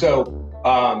 interesting. So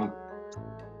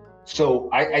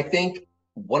I think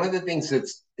one of the things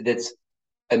that's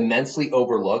immensely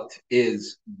overlooked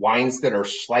is wines that are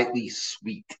slightly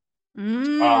sweet,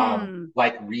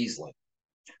 like Riesling.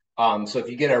 So if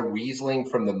you get a Riesling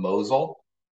from the Mosel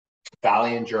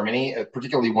Valley in Germany,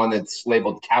 particularly one that's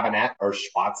labeled Cabernet or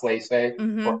Spätlese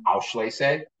or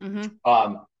Auslese,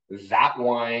 that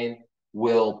wine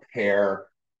will pair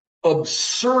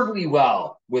absurdly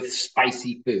well with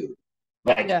spicy food,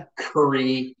 like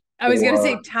curry. I was going to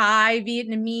say Thai,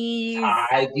 Vietnamese,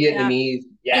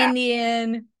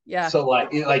 Indian. Yeah. So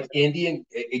like Indian,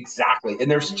 exactly.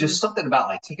 And there's just something about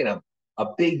like taking a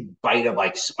big bite of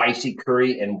like spicy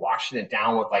curry and washing it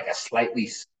down with like a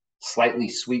slightly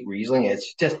sweet Riesling.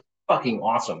 It's just fucking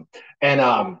awesome.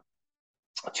 And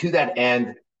to that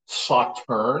end,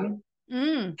 Sauterne,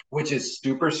 which is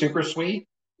super, super sweet.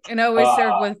 And always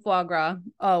served with foie gras,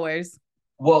 always.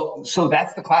 Well, so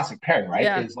that's the classic pairing, right?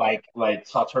 Yeah. Is like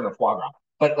Sauterne and foie gras.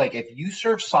 But like if you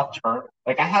serve Sauterne,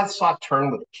 like I had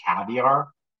Sauterne with caviar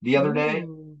the other day,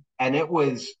 and it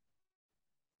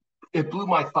blew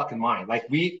my fucking mind. Like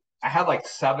I had like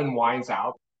 7 wines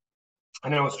out,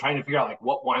 and I was trying to figure out like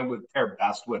what wine would pair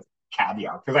best with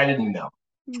caviar because I didn't know.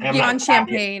 Beyond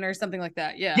champagne or something like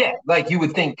that. Yeah. Yeah, like you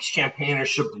would think champagne or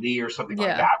Chablis or something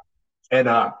like that.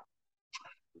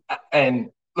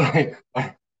 And like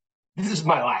this is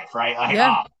my life, right?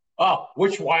 Like,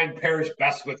 which wine pairs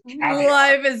best with caviar?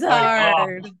 Life is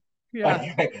hard.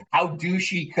 Like, how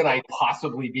douchey could I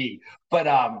possibly be? But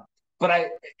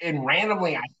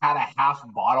randomly I had a half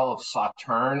bottle of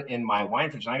Sauterne in my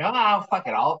wine fridge. And I go, fuck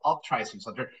it, I'll try some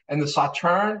Sauterne. And the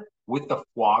Sauterne with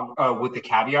the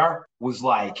caviar was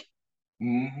like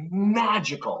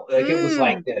magical. Like it was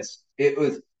like this. It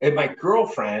was, and my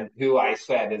girlfriend, who I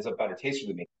said is a better taster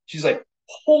than me, she's like,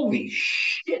 holy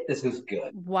shit, this is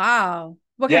good. Wow.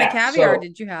 What kind of caviar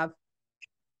did you have?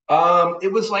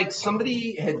 It was like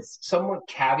someone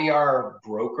caviar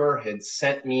broker had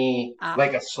sent me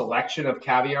like a selection of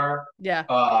caviar.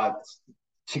 Yeah.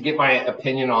 To get my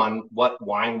opinion on what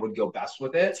wine would go best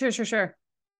with it. Sure.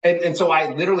 And so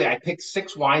I picked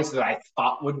 6 wines that I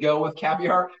thought would go with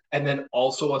caviar, and then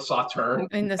also a Sauterne.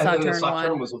 And the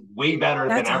Sauterne was way better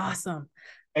than ever. That's awesome.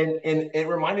 And it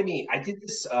reminded me, I did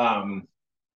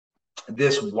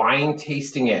this wine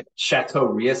tasting at Chateau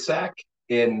Rieussec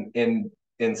in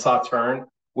Sauterne,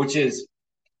 which is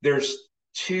there's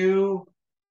 2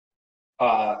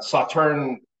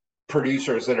 Sauterne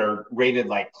producers that are rated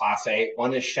like Class A.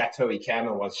 One is Chateau Yquem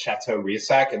and one's Chateau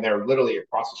Rieussec, and they're literally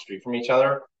across the street from each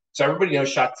other. So everybody knows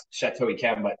Chateau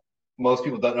Yquem, but most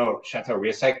people don't know Chateau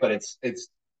Rieussec, but it's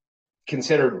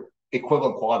considered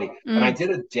equivalent quality. And I did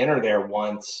a dinner there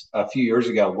once a few years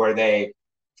ago where they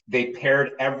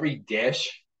paired every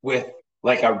dish with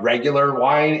like a regular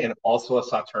wine and also a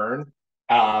Sauterne.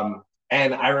 And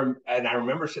I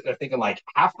remember sitting there thinking like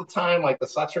half the time like the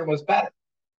Sauterne was better.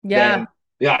 Yeah.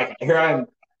 Like here I am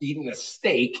eating a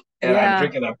steak and I'm Yeah.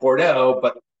 drinking a Bordeaux,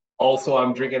 but also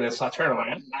I'm drinking a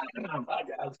Sauternes. I'm like,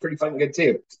 that's pretty fucking good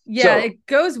too. Yeah, So it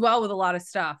goes well with a lot of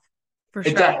stuff, for it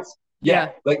sure. does. Yeah.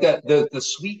 Yeah. Like the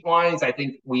sweet wines, I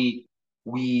think we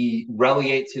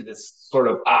relegate to this sort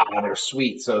of they're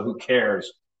sweet, so who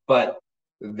cares? But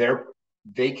they're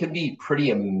they can be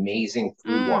pretty amazing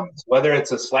food Mm. wines. Whether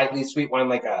it's a slightly sweet wine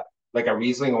like a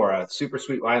Riesling or a super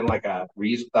sweet wine like a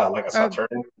Or,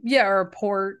 Sauterne. yeah, or a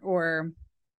port or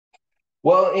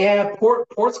Well, yeah,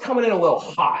 port's coming in a little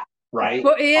hot, right?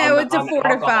 well, yeah, it's a On the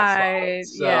alcohol side. fortified.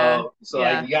 Yeah. So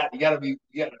like Yeah. you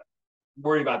gotta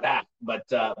worry about that.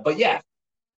 But yeah,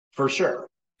 for sure.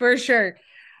 For sure.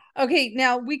 Okay,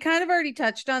 now we kind of already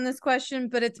touched on this question,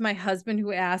 but it's my husband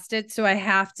who asked it, so I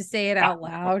have to say it out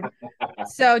loud.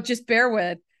 So just bear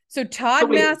with. So So Todd,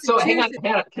 wait, so Massachusetts.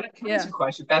 hang on. Can I ask Yeah. you a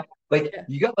question, Beth? Like Yeah.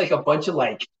 you got like a bunch of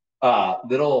like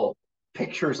little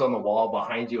pictures on the wall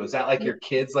behind you. Is that like your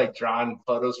kids like drawing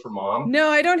photos for mom? No,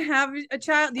 I don't have a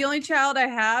child. The only child I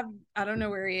have, I don't know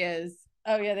where he is.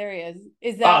 Oh yeah, there he is.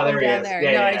 Is that Oh, one there he down is. there?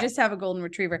 Yeah, No, yeah, I yeah. just have a golden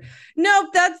retriever. No,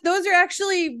 that's those are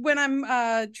actually when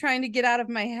I'm trying to get out of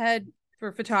my head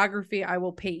for photography, I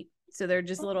will paint. So they're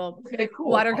just little Okay,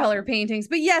 cool. watercolor Awesome. paintings.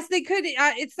 But yes, they could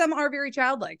it's some are very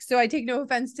childlike. So I take no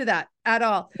offense to that at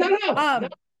all. No.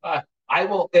 I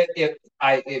will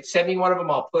if send me one of them,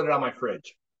 I'll put it on my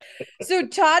fridge. So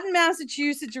Todd in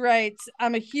Massachusetts writes,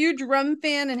 I'm a huge rum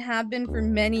fan and have been for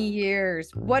many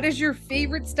years. What is your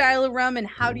favorite style of rum and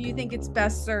how do you think it's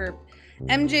best served?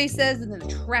 MJ says in the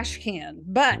trash can,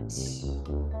 but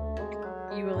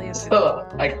you will answer that.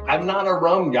 So like I'm not a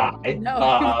rum guy. No,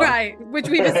 right, which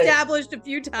we've Right. established a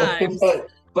few times.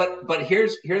 But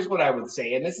here's what I would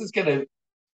say, and this is gonna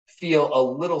feel a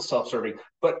little self-serving,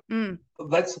 but Mm,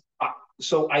 let's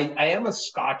so I am a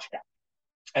Scotch guy,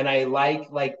 and I like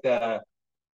the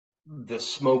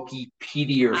smoky,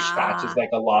 peatier scotches ah, like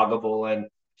a Lagavulin,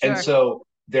 and sure. so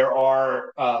there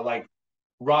are like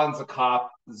Ron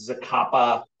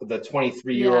Zacapa, the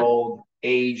 23-year Yeah. old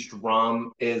aged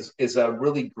rum is a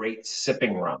really great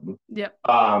sipping rum. Yep.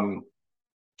 Um,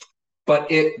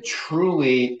 but it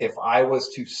truly, if I was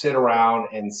to sit around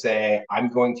and say I'm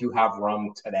going to have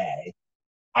rum today,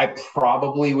 I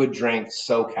probably would drink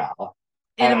SoCal,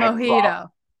 In a and mojito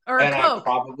or a I Coke.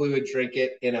 probably would drink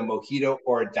it in a mojito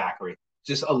or a daiquiri.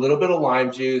 Just a little bit of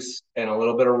lime juice and a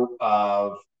little bit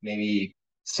of maybe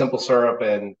simple syrup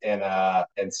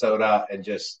and soda, and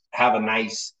just have a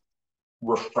nice,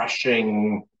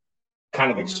 refreshing kind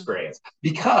of Mhm. experience.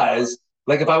 Because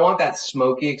like if I want that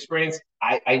smoky experience,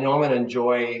 I know I'm going to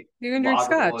enjoy You can drink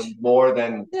Lagavulin scotch. more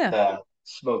than Yeah. the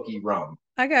smoky rum.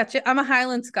 I got you. I'm a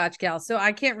Highland Scotch gal, so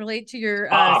I can't relate to your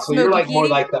So you're smoky like more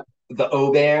peaty. like the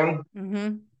Oban.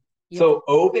 Mm-hmm. Yep. So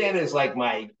Oban is like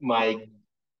my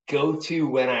go to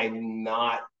when I'm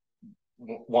not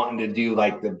wanting to do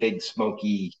like the big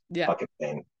smoky Yeah. fucking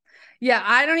thing. Yeah.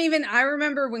 I don't even I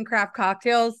remember when craft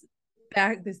cocktails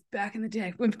back in the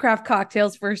day when craft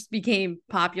cocktails first became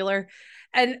popular.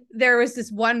 And there was this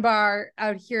one bar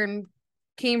out here in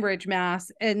Cambridge,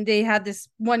 Mass, and they had this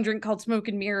one drink called Smoke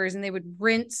and Mirrors, and they would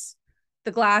rinse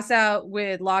the glass out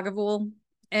with Lagavulin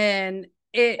and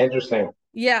it Interesting.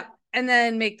 yeah, and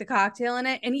then make the cocktail in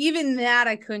it. And even that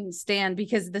I couldn't stand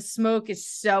because the smoke is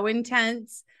so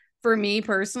intense for me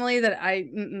personally that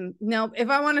no, if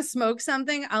I want to smoke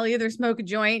something, I'll either smoke a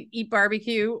joint, eat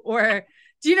barbecue, or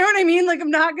do you know what I mean? Like I'm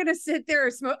not gonna sit there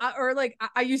or smoke or like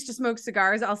I used to smoke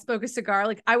cigars. I'll smoke a cigar.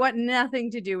 Like I want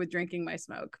nothing to do with drinking my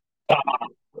smoke.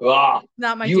 Ah,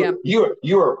 Not my jam.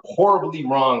 you are horribly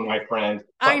wrong, my friend.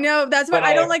 I know that's what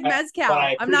I don't like But I mezcal.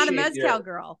 I'm not a appreciate mezcal your.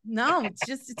 girl. No,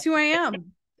 it's who I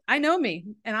am. I know me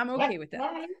and I'm okay with it. All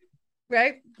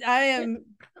Right? I am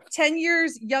 10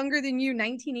 years younger than you,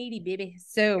 1980, baby.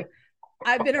 So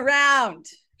I've been around.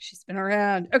 She's been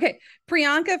around. Okay.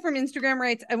 Priyanka from Instagram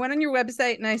writes, I went on your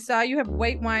website and I saw you have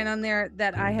white wine on there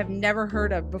that I have never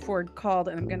heard of before called,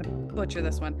 and I'm going to butcher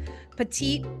this one,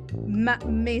 Petite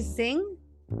Maising.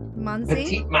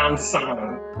 Petit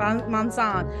Mansan.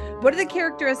 Mansan. What are the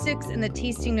characteristics and the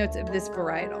tasting notes of this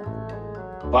varietal?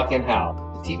 Fucking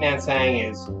hell. Petit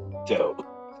Mansang is dope.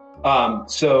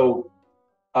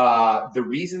 The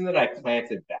reason that I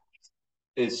planted that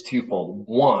is twofold.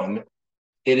 One,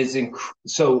 it is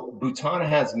so Bhutan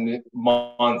has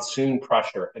monsoon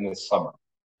pressure in the summer,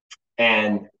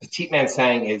 and Petit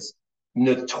Mansang is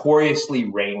notoriously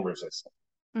rain resistant.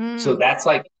 So Mm, that's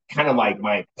like kind of like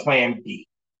my plan B.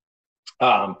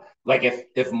 Like if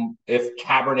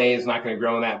Cabernet is not going to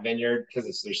grow in that vineyard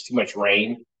because there's too much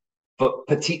rain, but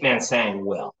Petit Mansang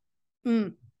will.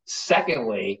 mm,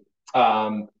 Secondly,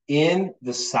 in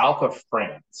the south of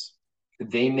France,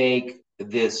 they make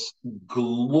this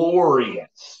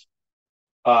glorious,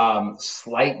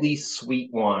 slightly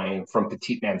sweet wine from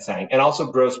Petit Manseng and also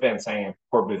Gros Manseng and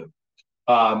Corbu,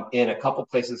 in a couple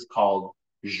places called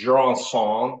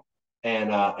Jurançon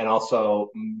and also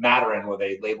Maturin, where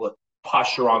they label it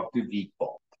Pacheron du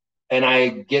Vico. And I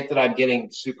get that I'm getting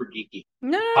super geeky.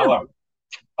 No, no, no. However,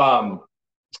 um,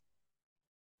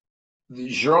 the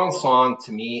Jurançon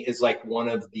to me is like one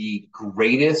of the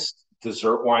greatest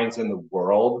dessert wines in the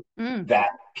world Mm. that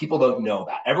people don't know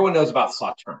about. Everyone knows about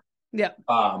Sauterne, Yeah.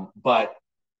 but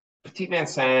Petit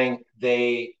Manseng,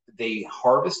 they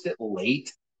harvest it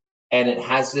late, and it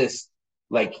has this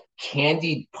like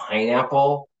candied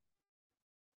pineapple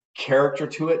character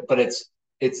to it, but it's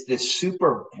this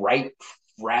super bright,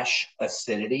 fresh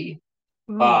acidity,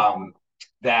 Ooh. um,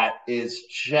 that is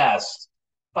just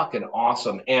fucking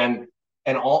awesome. And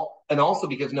also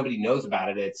because nobody knows about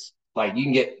it, it's like you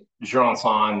can get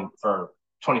Jurançon for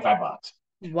 $25.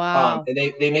 Wow. And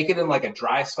they make it in like a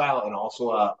dry style and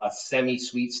also a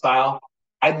semi-sweet style.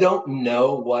 I don't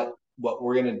know what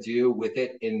we're gonna do with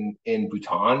it in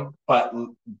Bhutan, but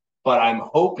I'm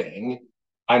hoping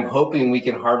we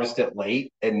can harvest it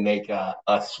late and make a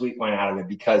sweet wine out of it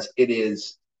because it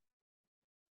is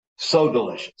so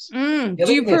delicious. The Do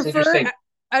other you thing that's prefer, interesting,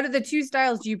 out of the two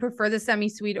styles, do you prefer the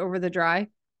semi-sweet over the dry?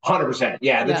 100%.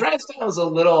 Yeah, the Yeah. dry style is a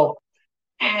little,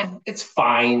 it's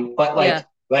fine, but Yeah.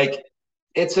 like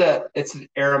it's an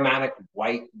aromatic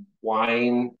white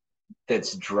wine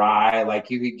that's dry. Like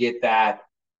you could get that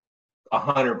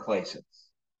 100 places.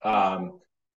 Um,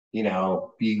 you get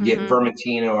Mm-hmm.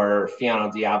 Vermentino or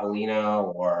Fiano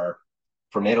Diavolino or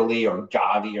from Italy or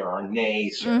Gavi or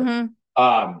Arnase or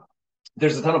Mm-hmm.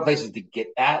 there's a ton of places to get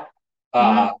that.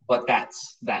 Mm-hmm. But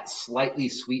that's that slightly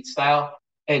sweet style.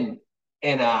 And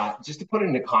just to put it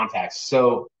into context,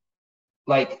 so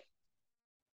like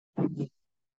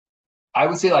I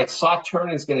would say like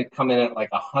Sauterne is going to come in at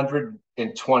like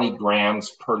 120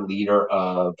 grams per liter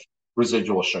of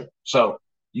residual sugar. So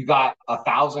you got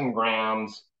 1,000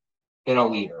 grams in a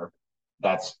liter.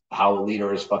 That's how a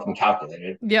liter is fucking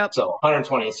calculated. Yep. So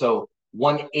 120. So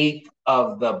 1/8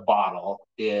 of the bottle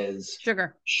is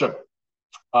Sugar. sugar.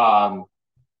 Um,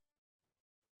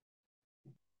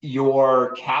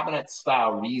 your cabinet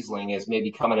style Riesling is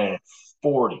maybe coming in at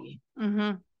 40,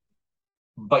 Mm-hmm.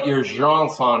 but your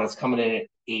Jurançon is coming in at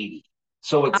 80.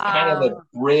 So it's kind of the Ah,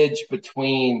 bridge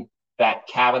between that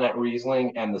cabinet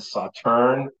Riesling and the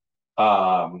Sauterne.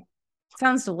 Um,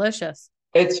 sounds delicious.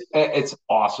 it's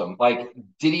awesome. Like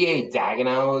Didier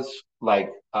Dagenau's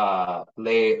like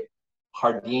Les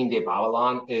Jardins de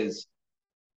Babylon is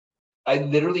I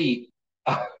literally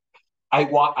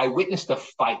I witnessed a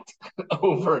fight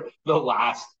over the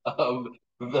last of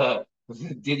the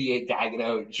Didier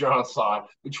Dagenau Jurançon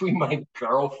between my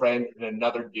girlfriend and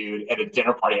another dude at a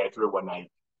dinner party I threw one night.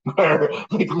 Where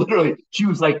like literally she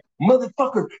was like,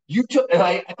 "Motherfucker, you took," and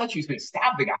I thought she was gonna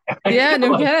stab the guy. Yeah, no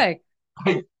like,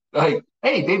 kidding. like,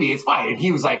 hey, baby, it's fine. And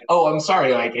he was like, "Oh, I'm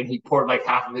sorry," like, and he poured like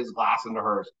half of his glass into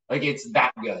hers. Like, it's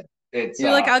that good. It's You're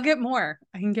like, I'll get more.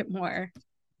 I can get more.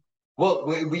 well,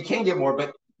 we can get more,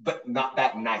 but not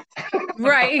that night.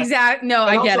 Right, exact. No,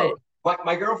 And I get it. also,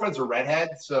 my girlfriend's a redhead,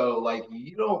 so like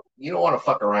you don't want to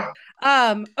fuck around.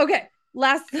 Okay.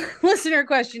 Last listener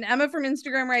question. Emma from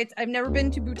Instagram writes, I've never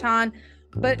been to Bhutan,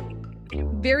 but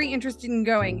very interested in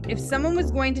going. If someone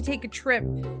was going to take a trip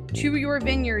to your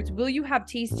vineyards, will you have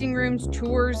tasting rooms,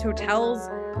 tours, hotels?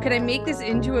 Could I make this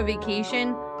into a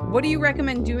vacation? What do you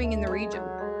recommend doing in the region?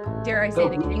 Dare I say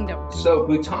the So kingdom? so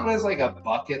Bhutan is like a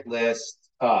bucket list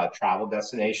travel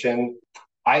destination.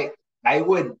 I I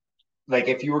would like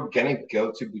if you were gonna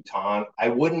go to Bhutan, I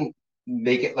wouldn't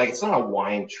make it like it's not a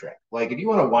wine trip. Like if you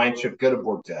want a wine trip, go to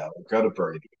Bordeaux, go to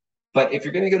Burgundy. But if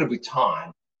you're gonna go to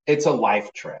Bhutan, it's a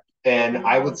life trip. And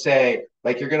I would Mm, say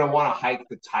like you're gonna want to hike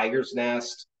the Tiger's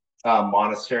Nest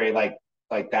monastery, like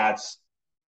that's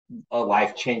a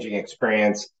life changing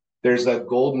experience. There's a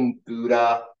golden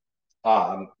Buddha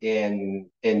in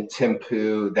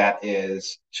Thimphu that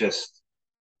is just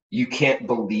you can't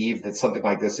believe that something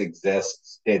like this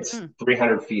exists. It's mm.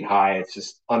 300 feet high. It's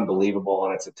just unbelievable,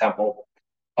 and it's a temple.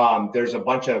 There's a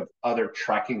bunch of other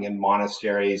trekking and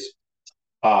monasteries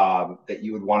that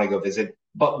you would want to go visit.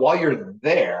 But while you're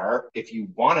there, if you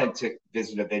wanted to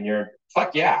visit a vineyard,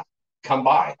 fuck yeah, come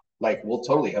by. Like we'll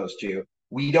totally host you.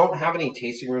 We don't have any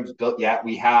tasting rooms built yet.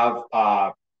 We have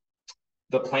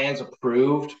the plans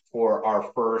approved for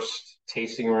our first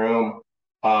tasting room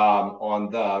on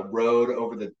the road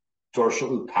over the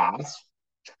Dorsal Pass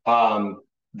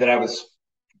that I was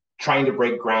trying to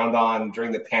break ground on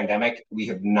during the pandemic. We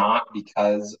have not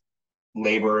because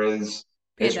labor is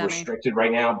is Pandemic. restricted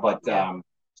right now, Yeah.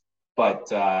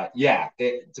 yeah,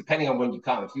 depending on when you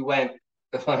come. If you went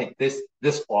like this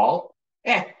fall,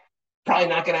 probably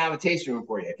not going to have a tasting room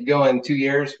for you. If you go in 2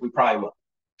 years, we probably will.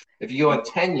 If you go in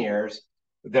 10 years,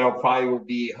 there'll probably will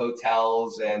be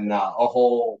hotels and a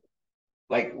whole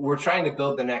like we're trying to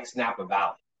build the next Napa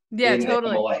Valley Yeah, in the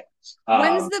totally. Himalayas.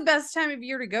 When's the best time of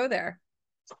year to go there?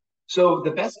 So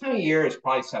the best time of year is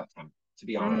probably September, to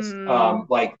be honest. Mm.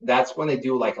 Like that's when they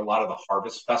do like a lot of the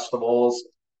harvest festivals,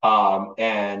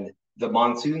 and the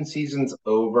monsoon season's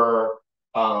over,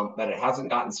 but it hasn't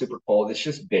gotten super cold. It's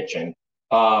just bitching.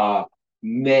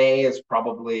 May is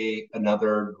probably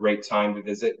another great time to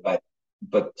visit, but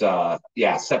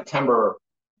yeah, September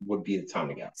would be the time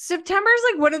to go. September is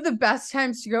like one of the best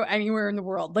times to go anywhere in the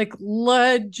world. Like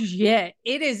legit.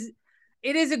 It is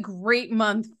a great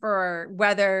month for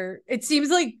weather. It seems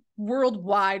like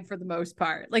worldwide for the most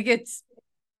part. Like it's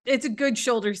a good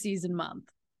shoulder season month.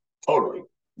 Totally.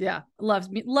 Yeah, love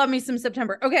me some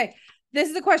September. Okay, this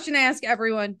is the question I ask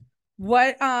everyone.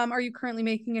 What are you currently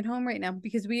making at home right now?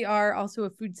 Because we are also a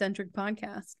food centric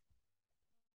podcast.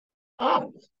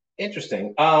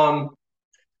 Interesting.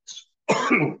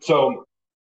 So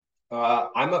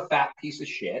I'm a fat piece of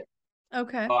shit.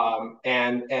 Okay.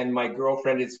 And my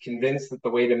girlfriend is convinced that the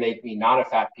way to make me not a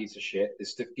fat piece of shit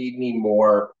is to feed me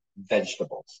more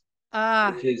vegetables,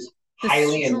 which is The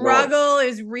highly annoying. struggle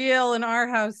is real in our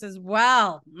house as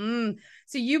well.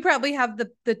 So you probably have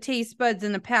the taste buds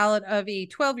and the palate of a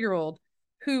 12-year-old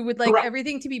who would like Correct.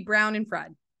 everything to be brown and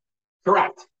fried.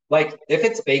 Correct. Like if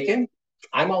it's bacon,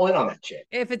 I'm all in on that shit.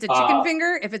 If it's a chicken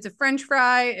finger, if it's a French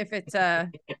fry, if it's a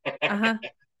uh-huh.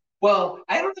 Well,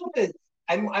 I don't know that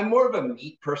I'm more of a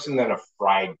meat person than a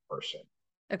fried person.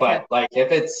 Okay. But like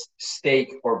if it's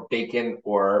steak or bacon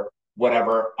or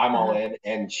whatever, I'm all Uh-huh. in.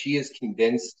 And she is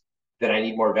convinced that I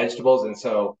need more vegetables. And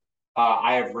so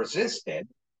I have resisted,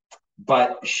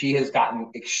 but she has gotten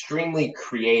extremely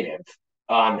creative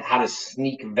on how to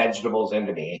sneak vegetables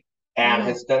into me and Mm.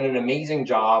 has done an amazing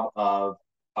job of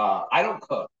I don't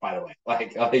cook, by the way.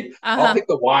 Like I'll Uh-huh. pick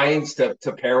the wines to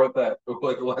pair with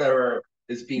whatever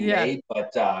is being Yeah. made.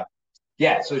 But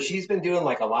yeah, so she's been doing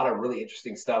like a lot of really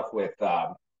interesting stuff with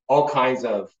all kinds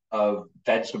of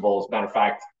vegetables. Matter of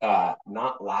fact,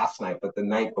 not last night, but the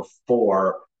night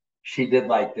before, she did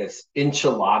like this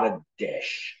enchilada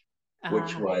dish,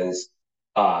 which Uh, was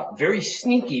very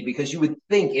sneaky because you would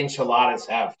think enchiladas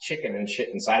have chicken and shit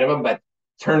inside of them, but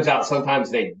turns out sometimes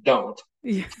they don't.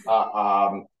 yeah.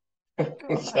 Uh,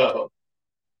 God. so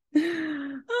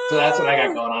so that's what I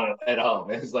got going on at home.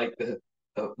 It's like the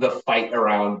fight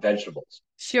around vegetables.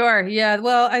 Sure. Yeah.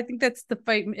 Well, I think that's the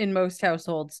fight in most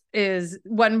households is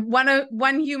when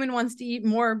one human wants to eat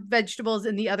more vegetables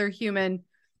and the other human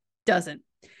doesn't.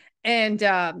 And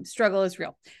struggle is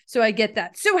real. So I get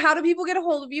that. So how do people get a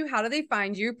hold of you? How do they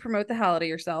find you? Promote the hell out of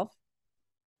yourself.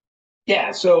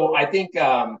 Yeah, so I think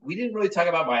we didn't really talk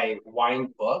about my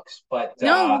wine books, but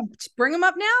No, bring them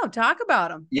up now. Talk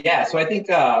about them. yeah, so I think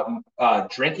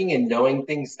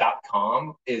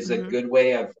drinkingandknowingthings.com is a Mm-hmm. good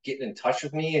way of getting in touch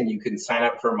with me, and you can sign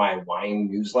up for my wine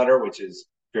newsletter, which is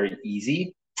very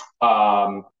easy.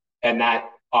 And that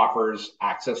offers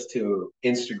access to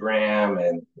Instagram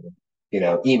and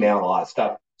email, a lot of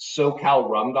stuff.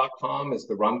 SoCalRum.com is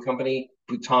the rum company.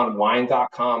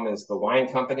 BhutanWine.com is the wine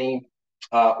company.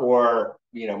 Or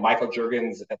Michael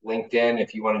Jurgens at LinkedIn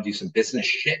if you want to do some business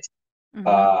shit. Mm-hmm.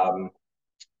 Um,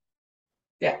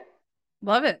 yeah.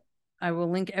 Love it. I will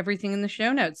link everything in the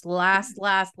show notes. Last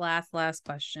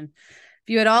question. If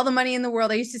you had all the money in the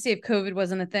world, I used to say if COVID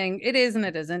wasn't a thing, it is and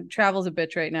it isn't. Travel's a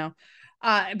bitch right now.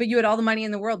 But you had all the money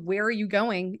in the world. Where are you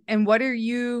going? And what are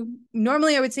you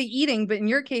normally I would say eating, but in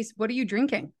your case, what are you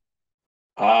drinking?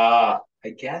 I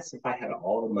guess if I had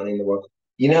all the money in the world,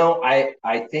 I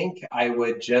think I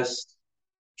would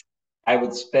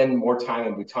spend more time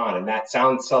in Bhutan, and that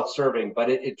sounds self-serving, but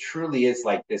it truly is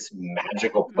like this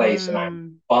magical place, and I'm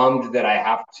Mm, bummed that I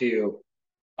have to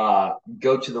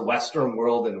go to the Western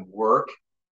world and work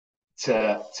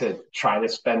to try to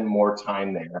spend more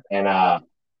time there. And I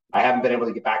haven't been able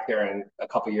to get back there in a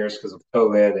couple of years because of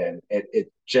COVID, and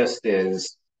it just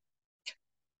is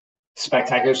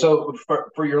spectacular. So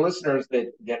for your listeners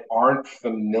that aren't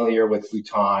familiar with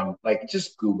Bhutan, like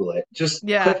just Google it, just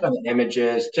yeah. click on the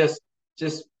images, just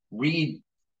read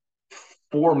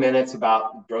 4 minutes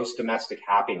about gross domestic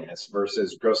happiness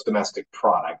versus gross domestic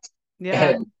product,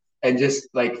 Yeah. and just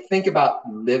like think about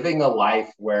living a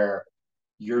life where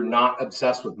you're not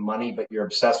obsessed with money, but you're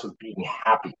obsessed with being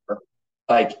happier.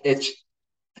 Like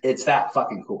it's that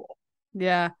fucking cool.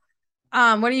 Yeah.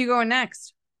 When are you going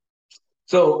next?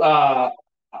 So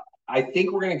I think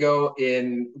we were going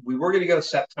to go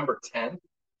September 10th,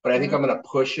 but I think I'm going to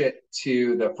push it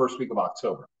to the first week of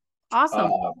October.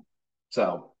 Awesome.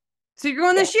 So you're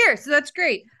going this year. So that's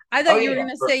great. I thought you were going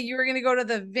to say you were going to go to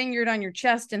the vineyard on your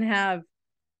chest and have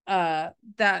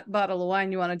that bottle of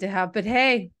wine you wanted to have. But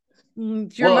hey,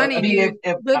 it's your money. I mean,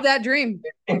 live that dream.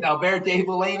 If Albert de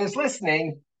Villaine is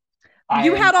listening,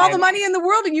 you had all the money in the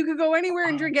world and you could go anywhere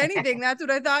and drink anything. That's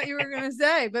what I thought you were going to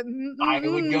say. But I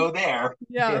would go there.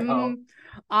 Yeah. You know?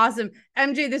 Awesome.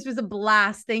 MJ, this was a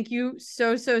blast. Thank you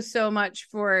so much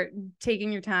for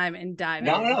taking your time and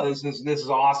diving in. No, this is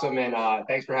awesome. And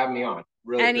thanks for having me on.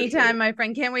 Really anytime, my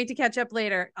friend. Can't wait to catch up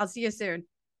later. I'll see you soon.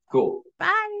 Cool.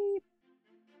 Bye.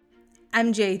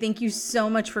 MJ, thank you so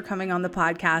much for coming on the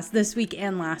podcast this week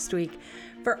and last week.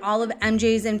 For all of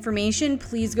MJ's information,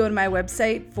 please go to my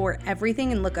website for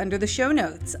everything and look under the show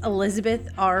notes,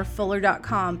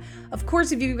 ElizabethRFuller.com. Of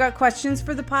course, if you've got questions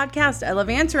for the podcast, I love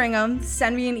answering them.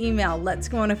 Send me an email,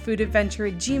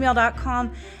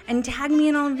 letsgoonafoodatventure@gmail.com, and tag me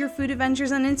in all of your food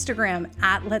adventures on Instagram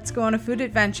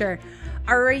 @letsgoonafoodatventure.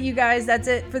 All right, you guys, that's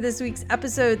it for this week's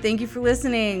episode. Thank you for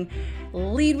listening.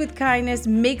 Lead with kindness,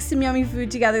 make some yummy food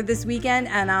together this weekend,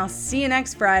 and I'll see you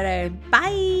next Friday.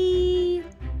 Bye.